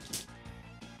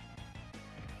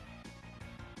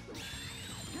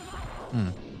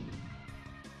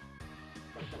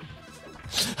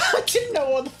 I didn't know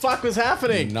what the fuck was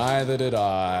happening. Neither did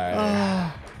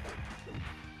I.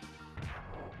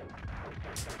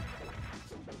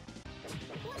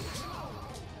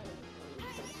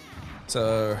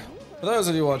 So, for those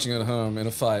of you watching at home, in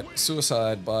a fight,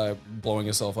 suicide by blowing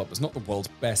yourself up is not the world's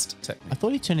best I technique.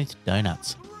 thought he turned into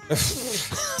donuts.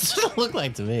 That's what it looked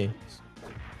like to me.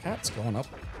 Cat's gone up.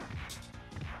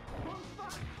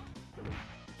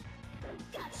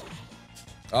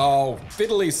 Oh,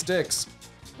 fiddly sticks.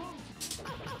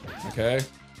 Okay.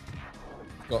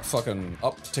 Got fucking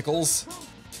up tickles.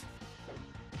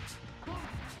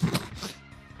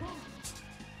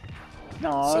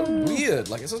 No. So weird.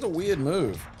 Like, it's just a weird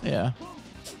move. Yeah.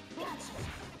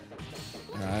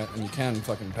 Alright, and you can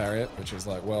fucking parry it, which is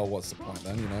like, well, what's the point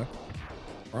then, you know?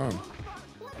 Chrome.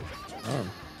 Chrome.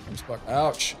 Chrome spark.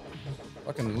 Ouch.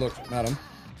 Fucking look, madam.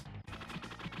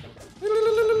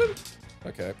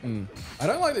 Okay. I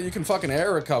don't like that you can fucking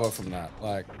air recover from that.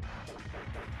 Like,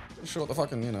 not sure what the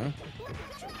fucking, you know.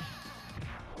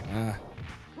 Ah.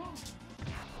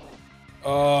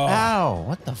 Oh. Ow,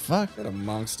 what the fuck? Get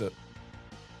amongst it.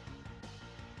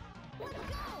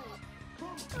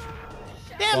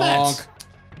 Damn Bonk. it!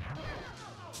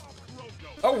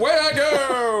 Away I I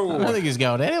go! don't think he's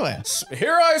going anywhere.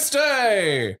 Here I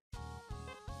stay!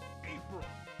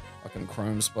 Fucking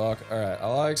Chrome Spark. Alright, I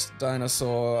liked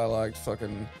Dinosaur, I liked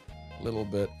fucking a little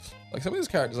bit. Like, some of these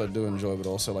characters I do enjoy, but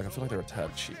also, like, I feel like they're a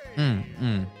tad cheap. I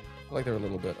feel like they're a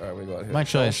little bit. Alright, we got here. My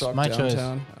choice, Shell Shock my choice.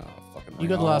 Downtown. Oh, fucking You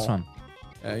got the last one.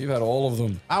 Yeah, you've had all of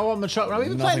them. I want my chocolate. We've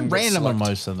been Nothing playing but random on select.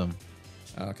 most of them.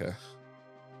 Okay.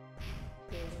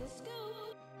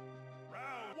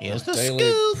 Here's the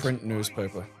Daily scoop. print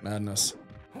newspaper. Madness.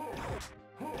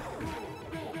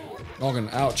 Noggin,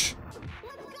 ouch.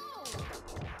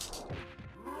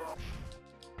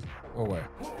 Go away.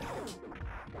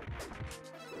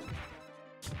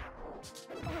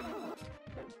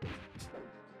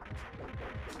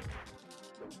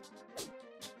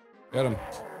 Get him.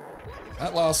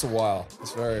 That lasts a while.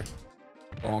 It's very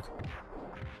bonk.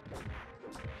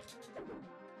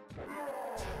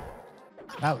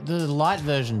 The light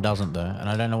version doesn't though, and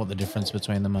I don't know what the difference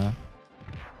between them are.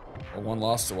 Well, one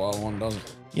lasts a while, one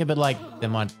doesn't. Yeah, but like they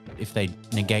might if they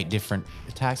negate different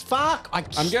attacks. Fuck!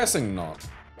 I'm guessing not.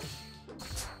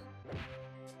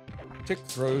 Tick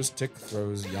throws,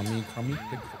 yummy, crummy.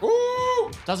 Tick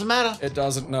Ooh! Doesn't matter. It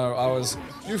doesn't. No,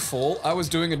 you fool. I was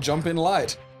doing a jump in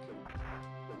light.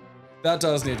 That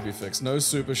does need to be fixed. No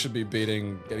super should be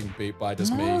getting beat by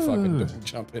just me fucking doing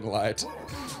jump in light.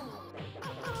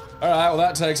 Alright, well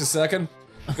that takes a second.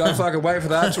 Gotta fucking wait for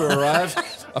that to arrive.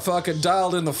 I fucking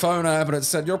dialed in the phone app and it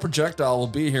said your projectile will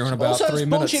be here in about Also, 3 it's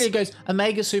minutes. bullshit. It goes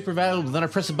Omega super available. Then I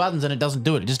press the buttons and it doesn't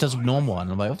do it. It just does a normal one.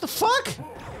 I'm like, what the fuck?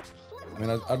 I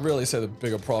mean, I'd really say the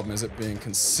bigger problem is it being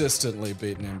consistently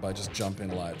beaten in by just jump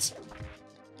in lights.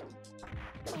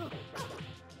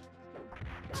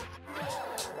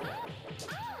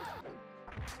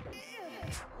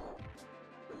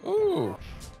 Ooh.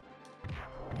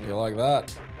 You like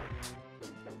that?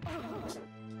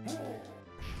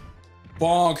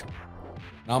 Bonk.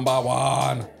 Number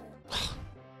 1.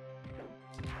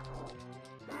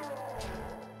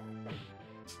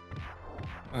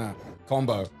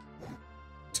 Combo.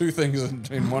 2 things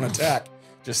in one attack.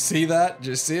 Just see that?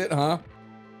 Just see it, huh?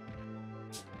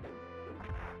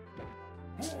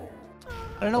 I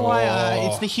don't know why.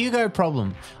 It's the Hugo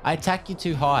problem. I attack you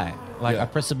too high. Like, Yeah. I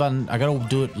press the button. I gotta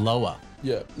do it lower.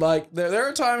 Yeah, like there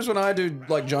are times when I do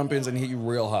like jump ins and hit you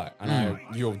real high, and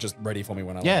you're just ready for me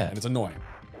when I land, and it's annoying.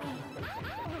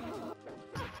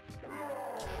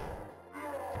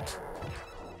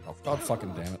 Oh God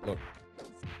fucking damn it! Look,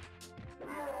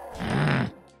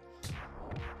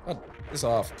 God, piss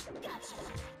off.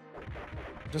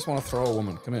 I just want to throw a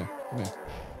woman. Come here, come here.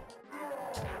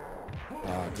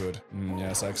 Ah, good.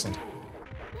 Yes, excellent.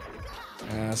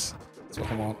 Yes, that's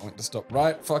what I want. I want to stop.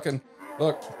 Right, fucking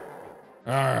look.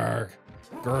 Arrgh.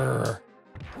 Grrr.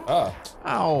 Oh.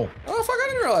 Ow. Oh, fuck, I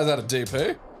didn't realize that a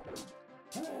DP.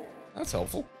 That's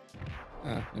helpful.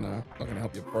 Yeah, you know, not gonna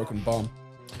help your broken bum.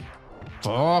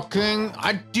 Fucking.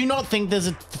 I do not think there's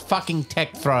a fucking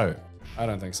tech throw. I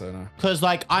don't think so, no. Because,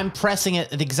 like, I'm pressing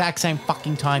it at the exact same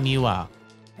fucking time you are.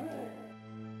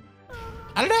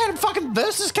 I don't know how to fucking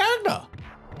verse this character.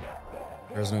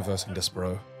 There's no versing this,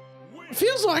 bro. It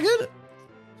feels like it.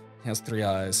 He has 3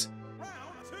 eyes.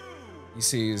 He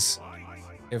sees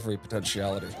every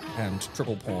potentiality and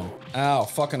triple porn. Ow,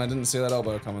 fucking, I didn't see that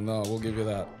elbow coming though. We'll give you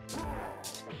that.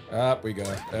 Up we go.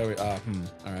 There we are.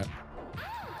 Alright.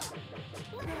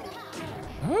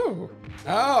 Oh.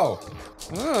 Ow.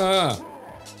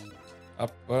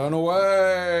 Up and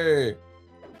away.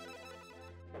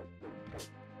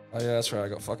 Oh yeah, that's right. I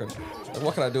got fucking.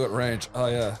 What can I do at range? Oh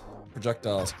yeah,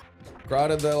 projectiles.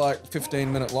 Granted, they're like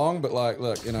 15-minute long, but like,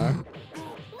 look, you know.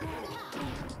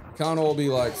 Can't all be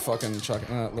like fucking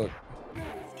chucking. Look.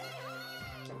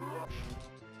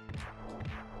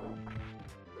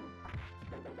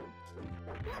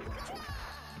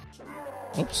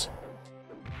 Oops.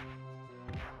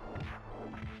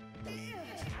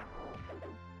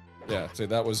 Yeah, see,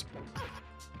 that was.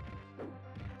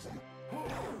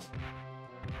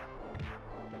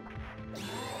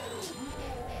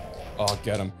 Oh,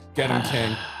 get him. Get him,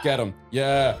 King. Get him.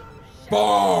 Yeah.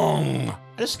 Bong!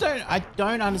 I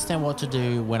don't understand what to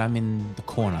do when I'm in the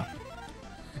corner.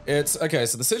 It's okay,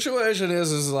 so the situation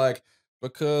is like,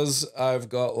 because I've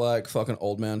got like fucking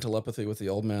old man telepathy with the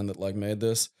old man that like made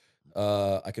this,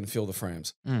 I can feel the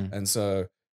frames. And so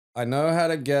I know how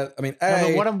to get, I mean,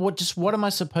 what am I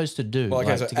supposed to do well,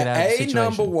 okay, so to get out of the situation?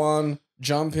 number 1,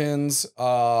 jump ins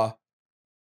are,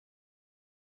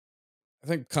 I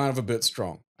think, kind of a bit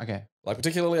strong. Okay. Like,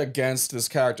 particularly against this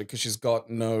character, because she's got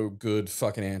no good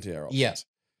fucking anti-air options. Yeah.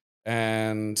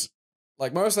 And,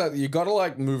 like, most of that, you gotta,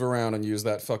 like, move around and use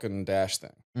that fucking dash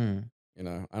thing. You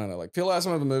know? I don't know. Like, feel out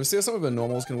some of the moves. See, some of the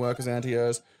normals can work as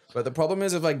anti-airs. But the problem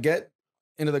is, if I get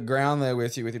into the ground there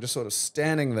with you just sort of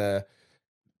standing there,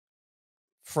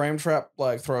 frame trap,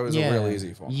 like, throws are real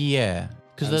easy for me. Yeah.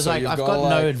 Because And there's, so like, you've I've gotta, got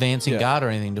no like- advancing yeah. guard or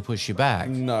anything to push you back.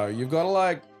 No, you've got to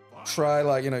like try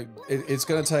like, you know, it's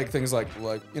going to take things like,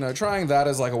 you know, trying that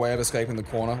as like a way of escaping the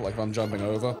corner, like if I'm jumping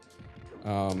over.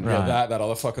 Yeah, that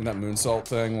other fucking, that moonsault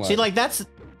thing. Like, See, like, that's...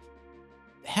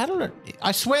 How did it...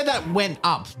 I swear that went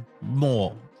up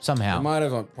more, somehow. it might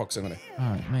have on proximity.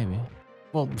 Alright, maybe.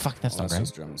 Well, fuck, that's Well, not that's great.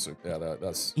 just German soup. Yeah,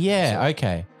 that's... Yeah,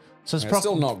 okay. So it's, it's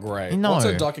still not great. No. What's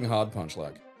a ducking hard punch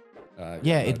like? Yeah,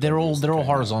 no, they're don't all use the cane.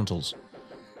 horizontals.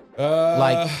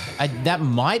 That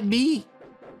might be...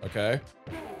 Okay.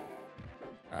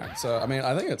 Alright, so, I mean,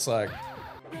 I think it's like...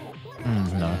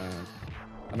 no.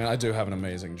 I mean, I do have an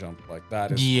amazing jump. Like,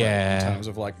 that is... Yeah. Like, in terms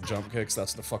of, like, jump kicks,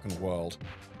 that's the fucking world.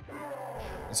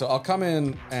 So I'll come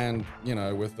in and, you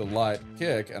know, with the light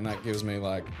kick, and that gives me,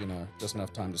 like, you know, just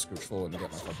enough time to scooch forward and get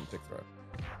my fucking kick throw.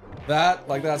 That,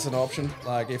 like, that's an option.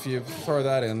 Like, if you throw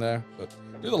that in there, but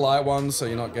do the light ones so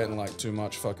you're not getting, like, too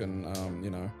much fucking,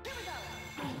 you know.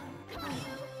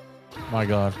 My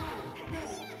God.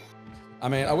 I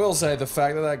mean, I will say the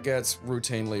fact that that gets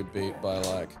routinely beat by,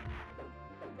 like...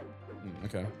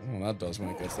 Okay, well, that does when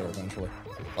it gets there eventually.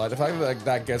 Like, the fact that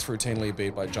that gets routinely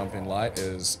beat by jumping light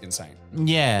is insane.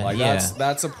 Yeah, Like, yeah.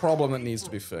 that's a problem that needs to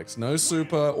be fixed. No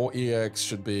super or EX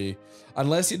should be,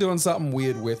 unless you're doing something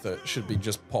weird with it, should be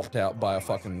just popped out by a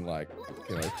fucking, like,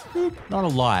 you know, boop. Not a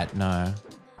light, no.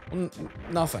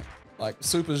 Nothing. Like,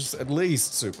 supers, at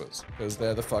least supers, because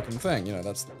they're the fucking thing, you know,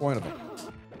 that's the point of it.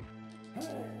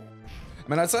 I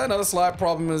mean, I'd say another slight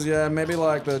problem is, yeah, maybe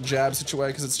like the jab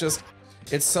situation, because it's just,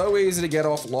 it's so easy to get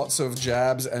off lots of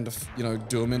jabs and to, you know,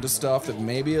 do them into stuff that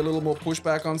maybe a little more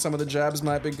pushback on some of the jabs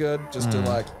might be good, just to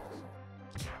like...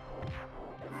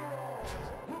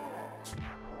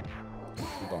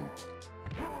 Boom.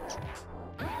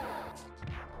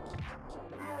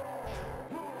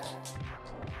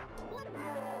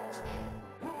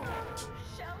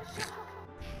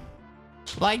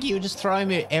 Like, you were just throwing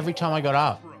me every time I got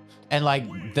up. And,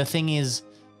 like, the thing is,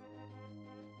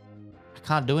 I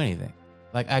can't do anything.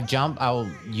 Like, I jump,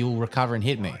 you'll recover and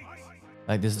hit me.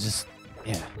 Like, this is just,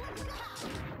 yeah.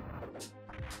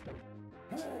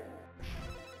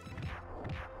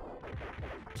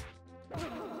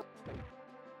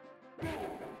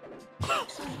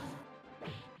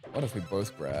 What if we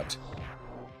both grabbed?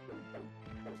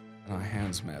 And our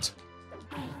hands met.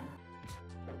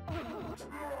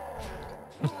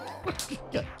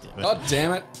 God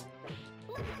damn it.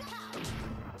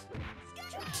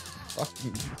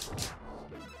 Fucking.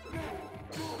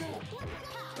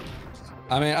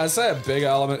 I mean, I'd say a big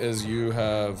element is you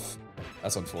have...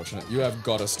 That's unfortunate. You have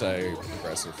got to stay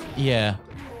aggressive. Yeah.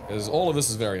 Because all of this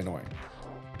is very annoying.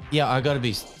 Yeah, I gotta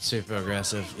be super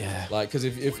aggressive. Yeah. Like, because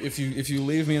if you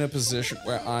leave me in a position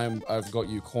where I've got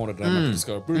you cornered and I'm just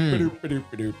go boop, ba-doop, ba-doop,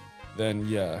 ba-doop, then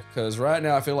yeah. Because right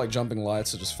now I feel like jumping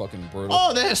lights are just fucking brutal.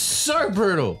 Oh, they're so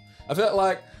brutal. I feel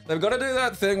like they've got to do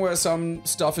that thing where some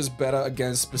stuff is better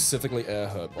against specifically air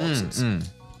hurt boxes.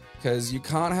 Because you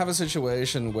can't have a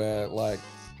situation where like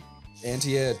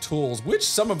anti-air tools, which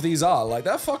some of these are, like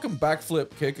that fucking backflip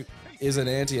kick is an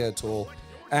anti-air tool,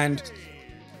 and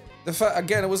the fact,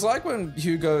 again, it was like when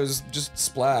Hugo's just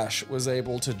splash was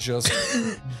able to just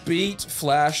beat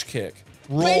flash kick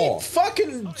raw. Beat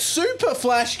fucking super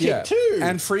flash kick Yeah, too.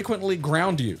 and frequently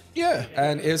ground you. Yeah.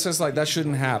 And it's just like, that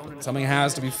shouldn't happen. Something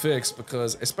has to be fixed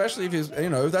because, especially if you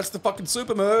know, that's the fucking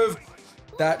super move.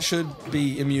 That should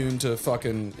be immune to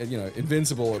fucking, you know,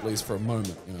 invincible at least for a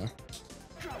moment, you know?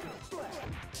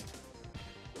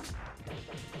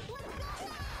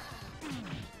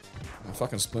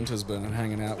 Fucking Splinter's been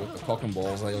hanging out with the cock and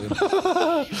balls alien.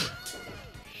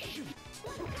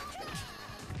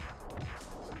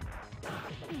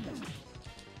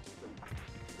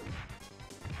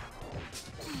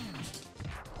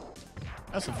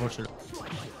 That's unfortunate.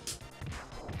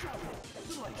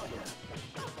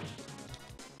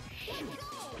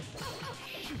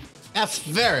 That's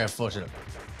very unfortunate.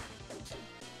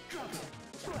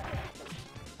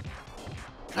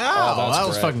 Oh, that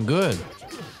was great. fucking good.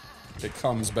 It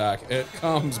comes back. It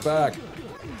comes back.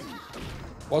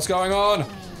 What's going on?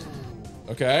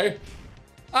 Okay.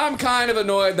 I'm kind of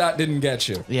annoyed that didn't get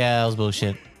you. Yeah, that was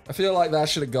bullshit. I feel like that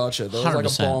should have got you. There was like a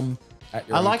 100%. bomb at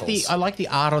your ankles. I like the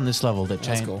art on this level that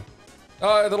That's changed. cool.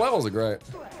 Oh, the levels are great.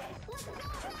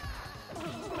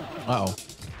 Uh-oh.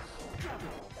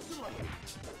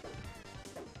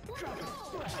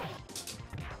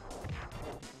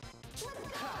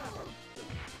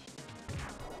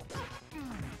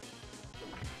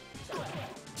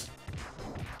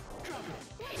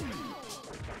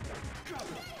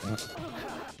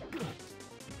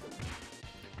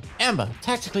 Amber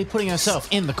tactically putting herself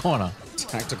in the corner.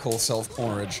 Tactical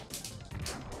self-cornerage.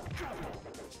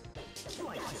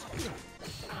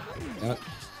 Damn it.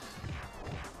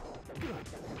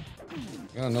 You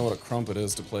gotta know what a crumpet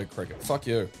is to play cricket. Fuck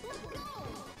you.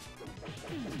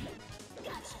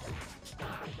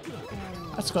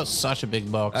 That's got such a big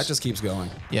box. That just keeps going.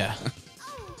 Yeah.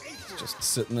 Just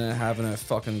sitting there having a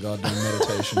fucking goddamn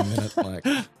meditation minute, like.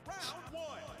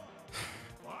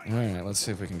 Alright, let's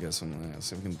see if we can get some. Let's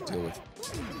see if we can deal with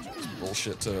this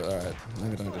bullshit to. Alright,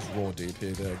 maybe don't just raw deep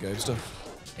here, there, Gavester.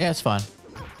 Yeah, it's fine.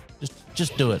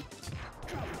 Just do it.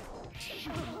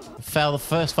 Fail the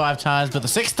first 5 times, but the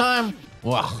 6th time?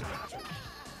 Wow.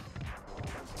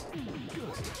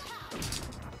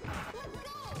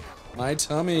 My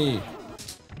tummy.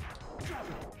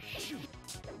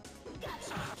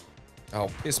 Oh,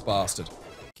 piss bastard.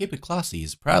 Keep It Classy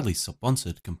is proudly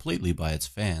sponsored completely by its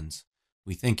fans.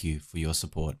 We thank you for your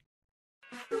support.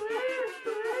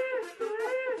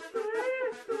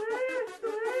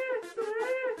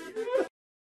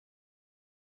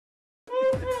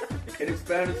 It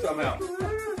expanded somehow.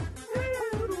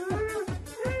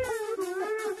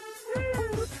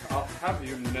 I'll have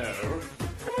you know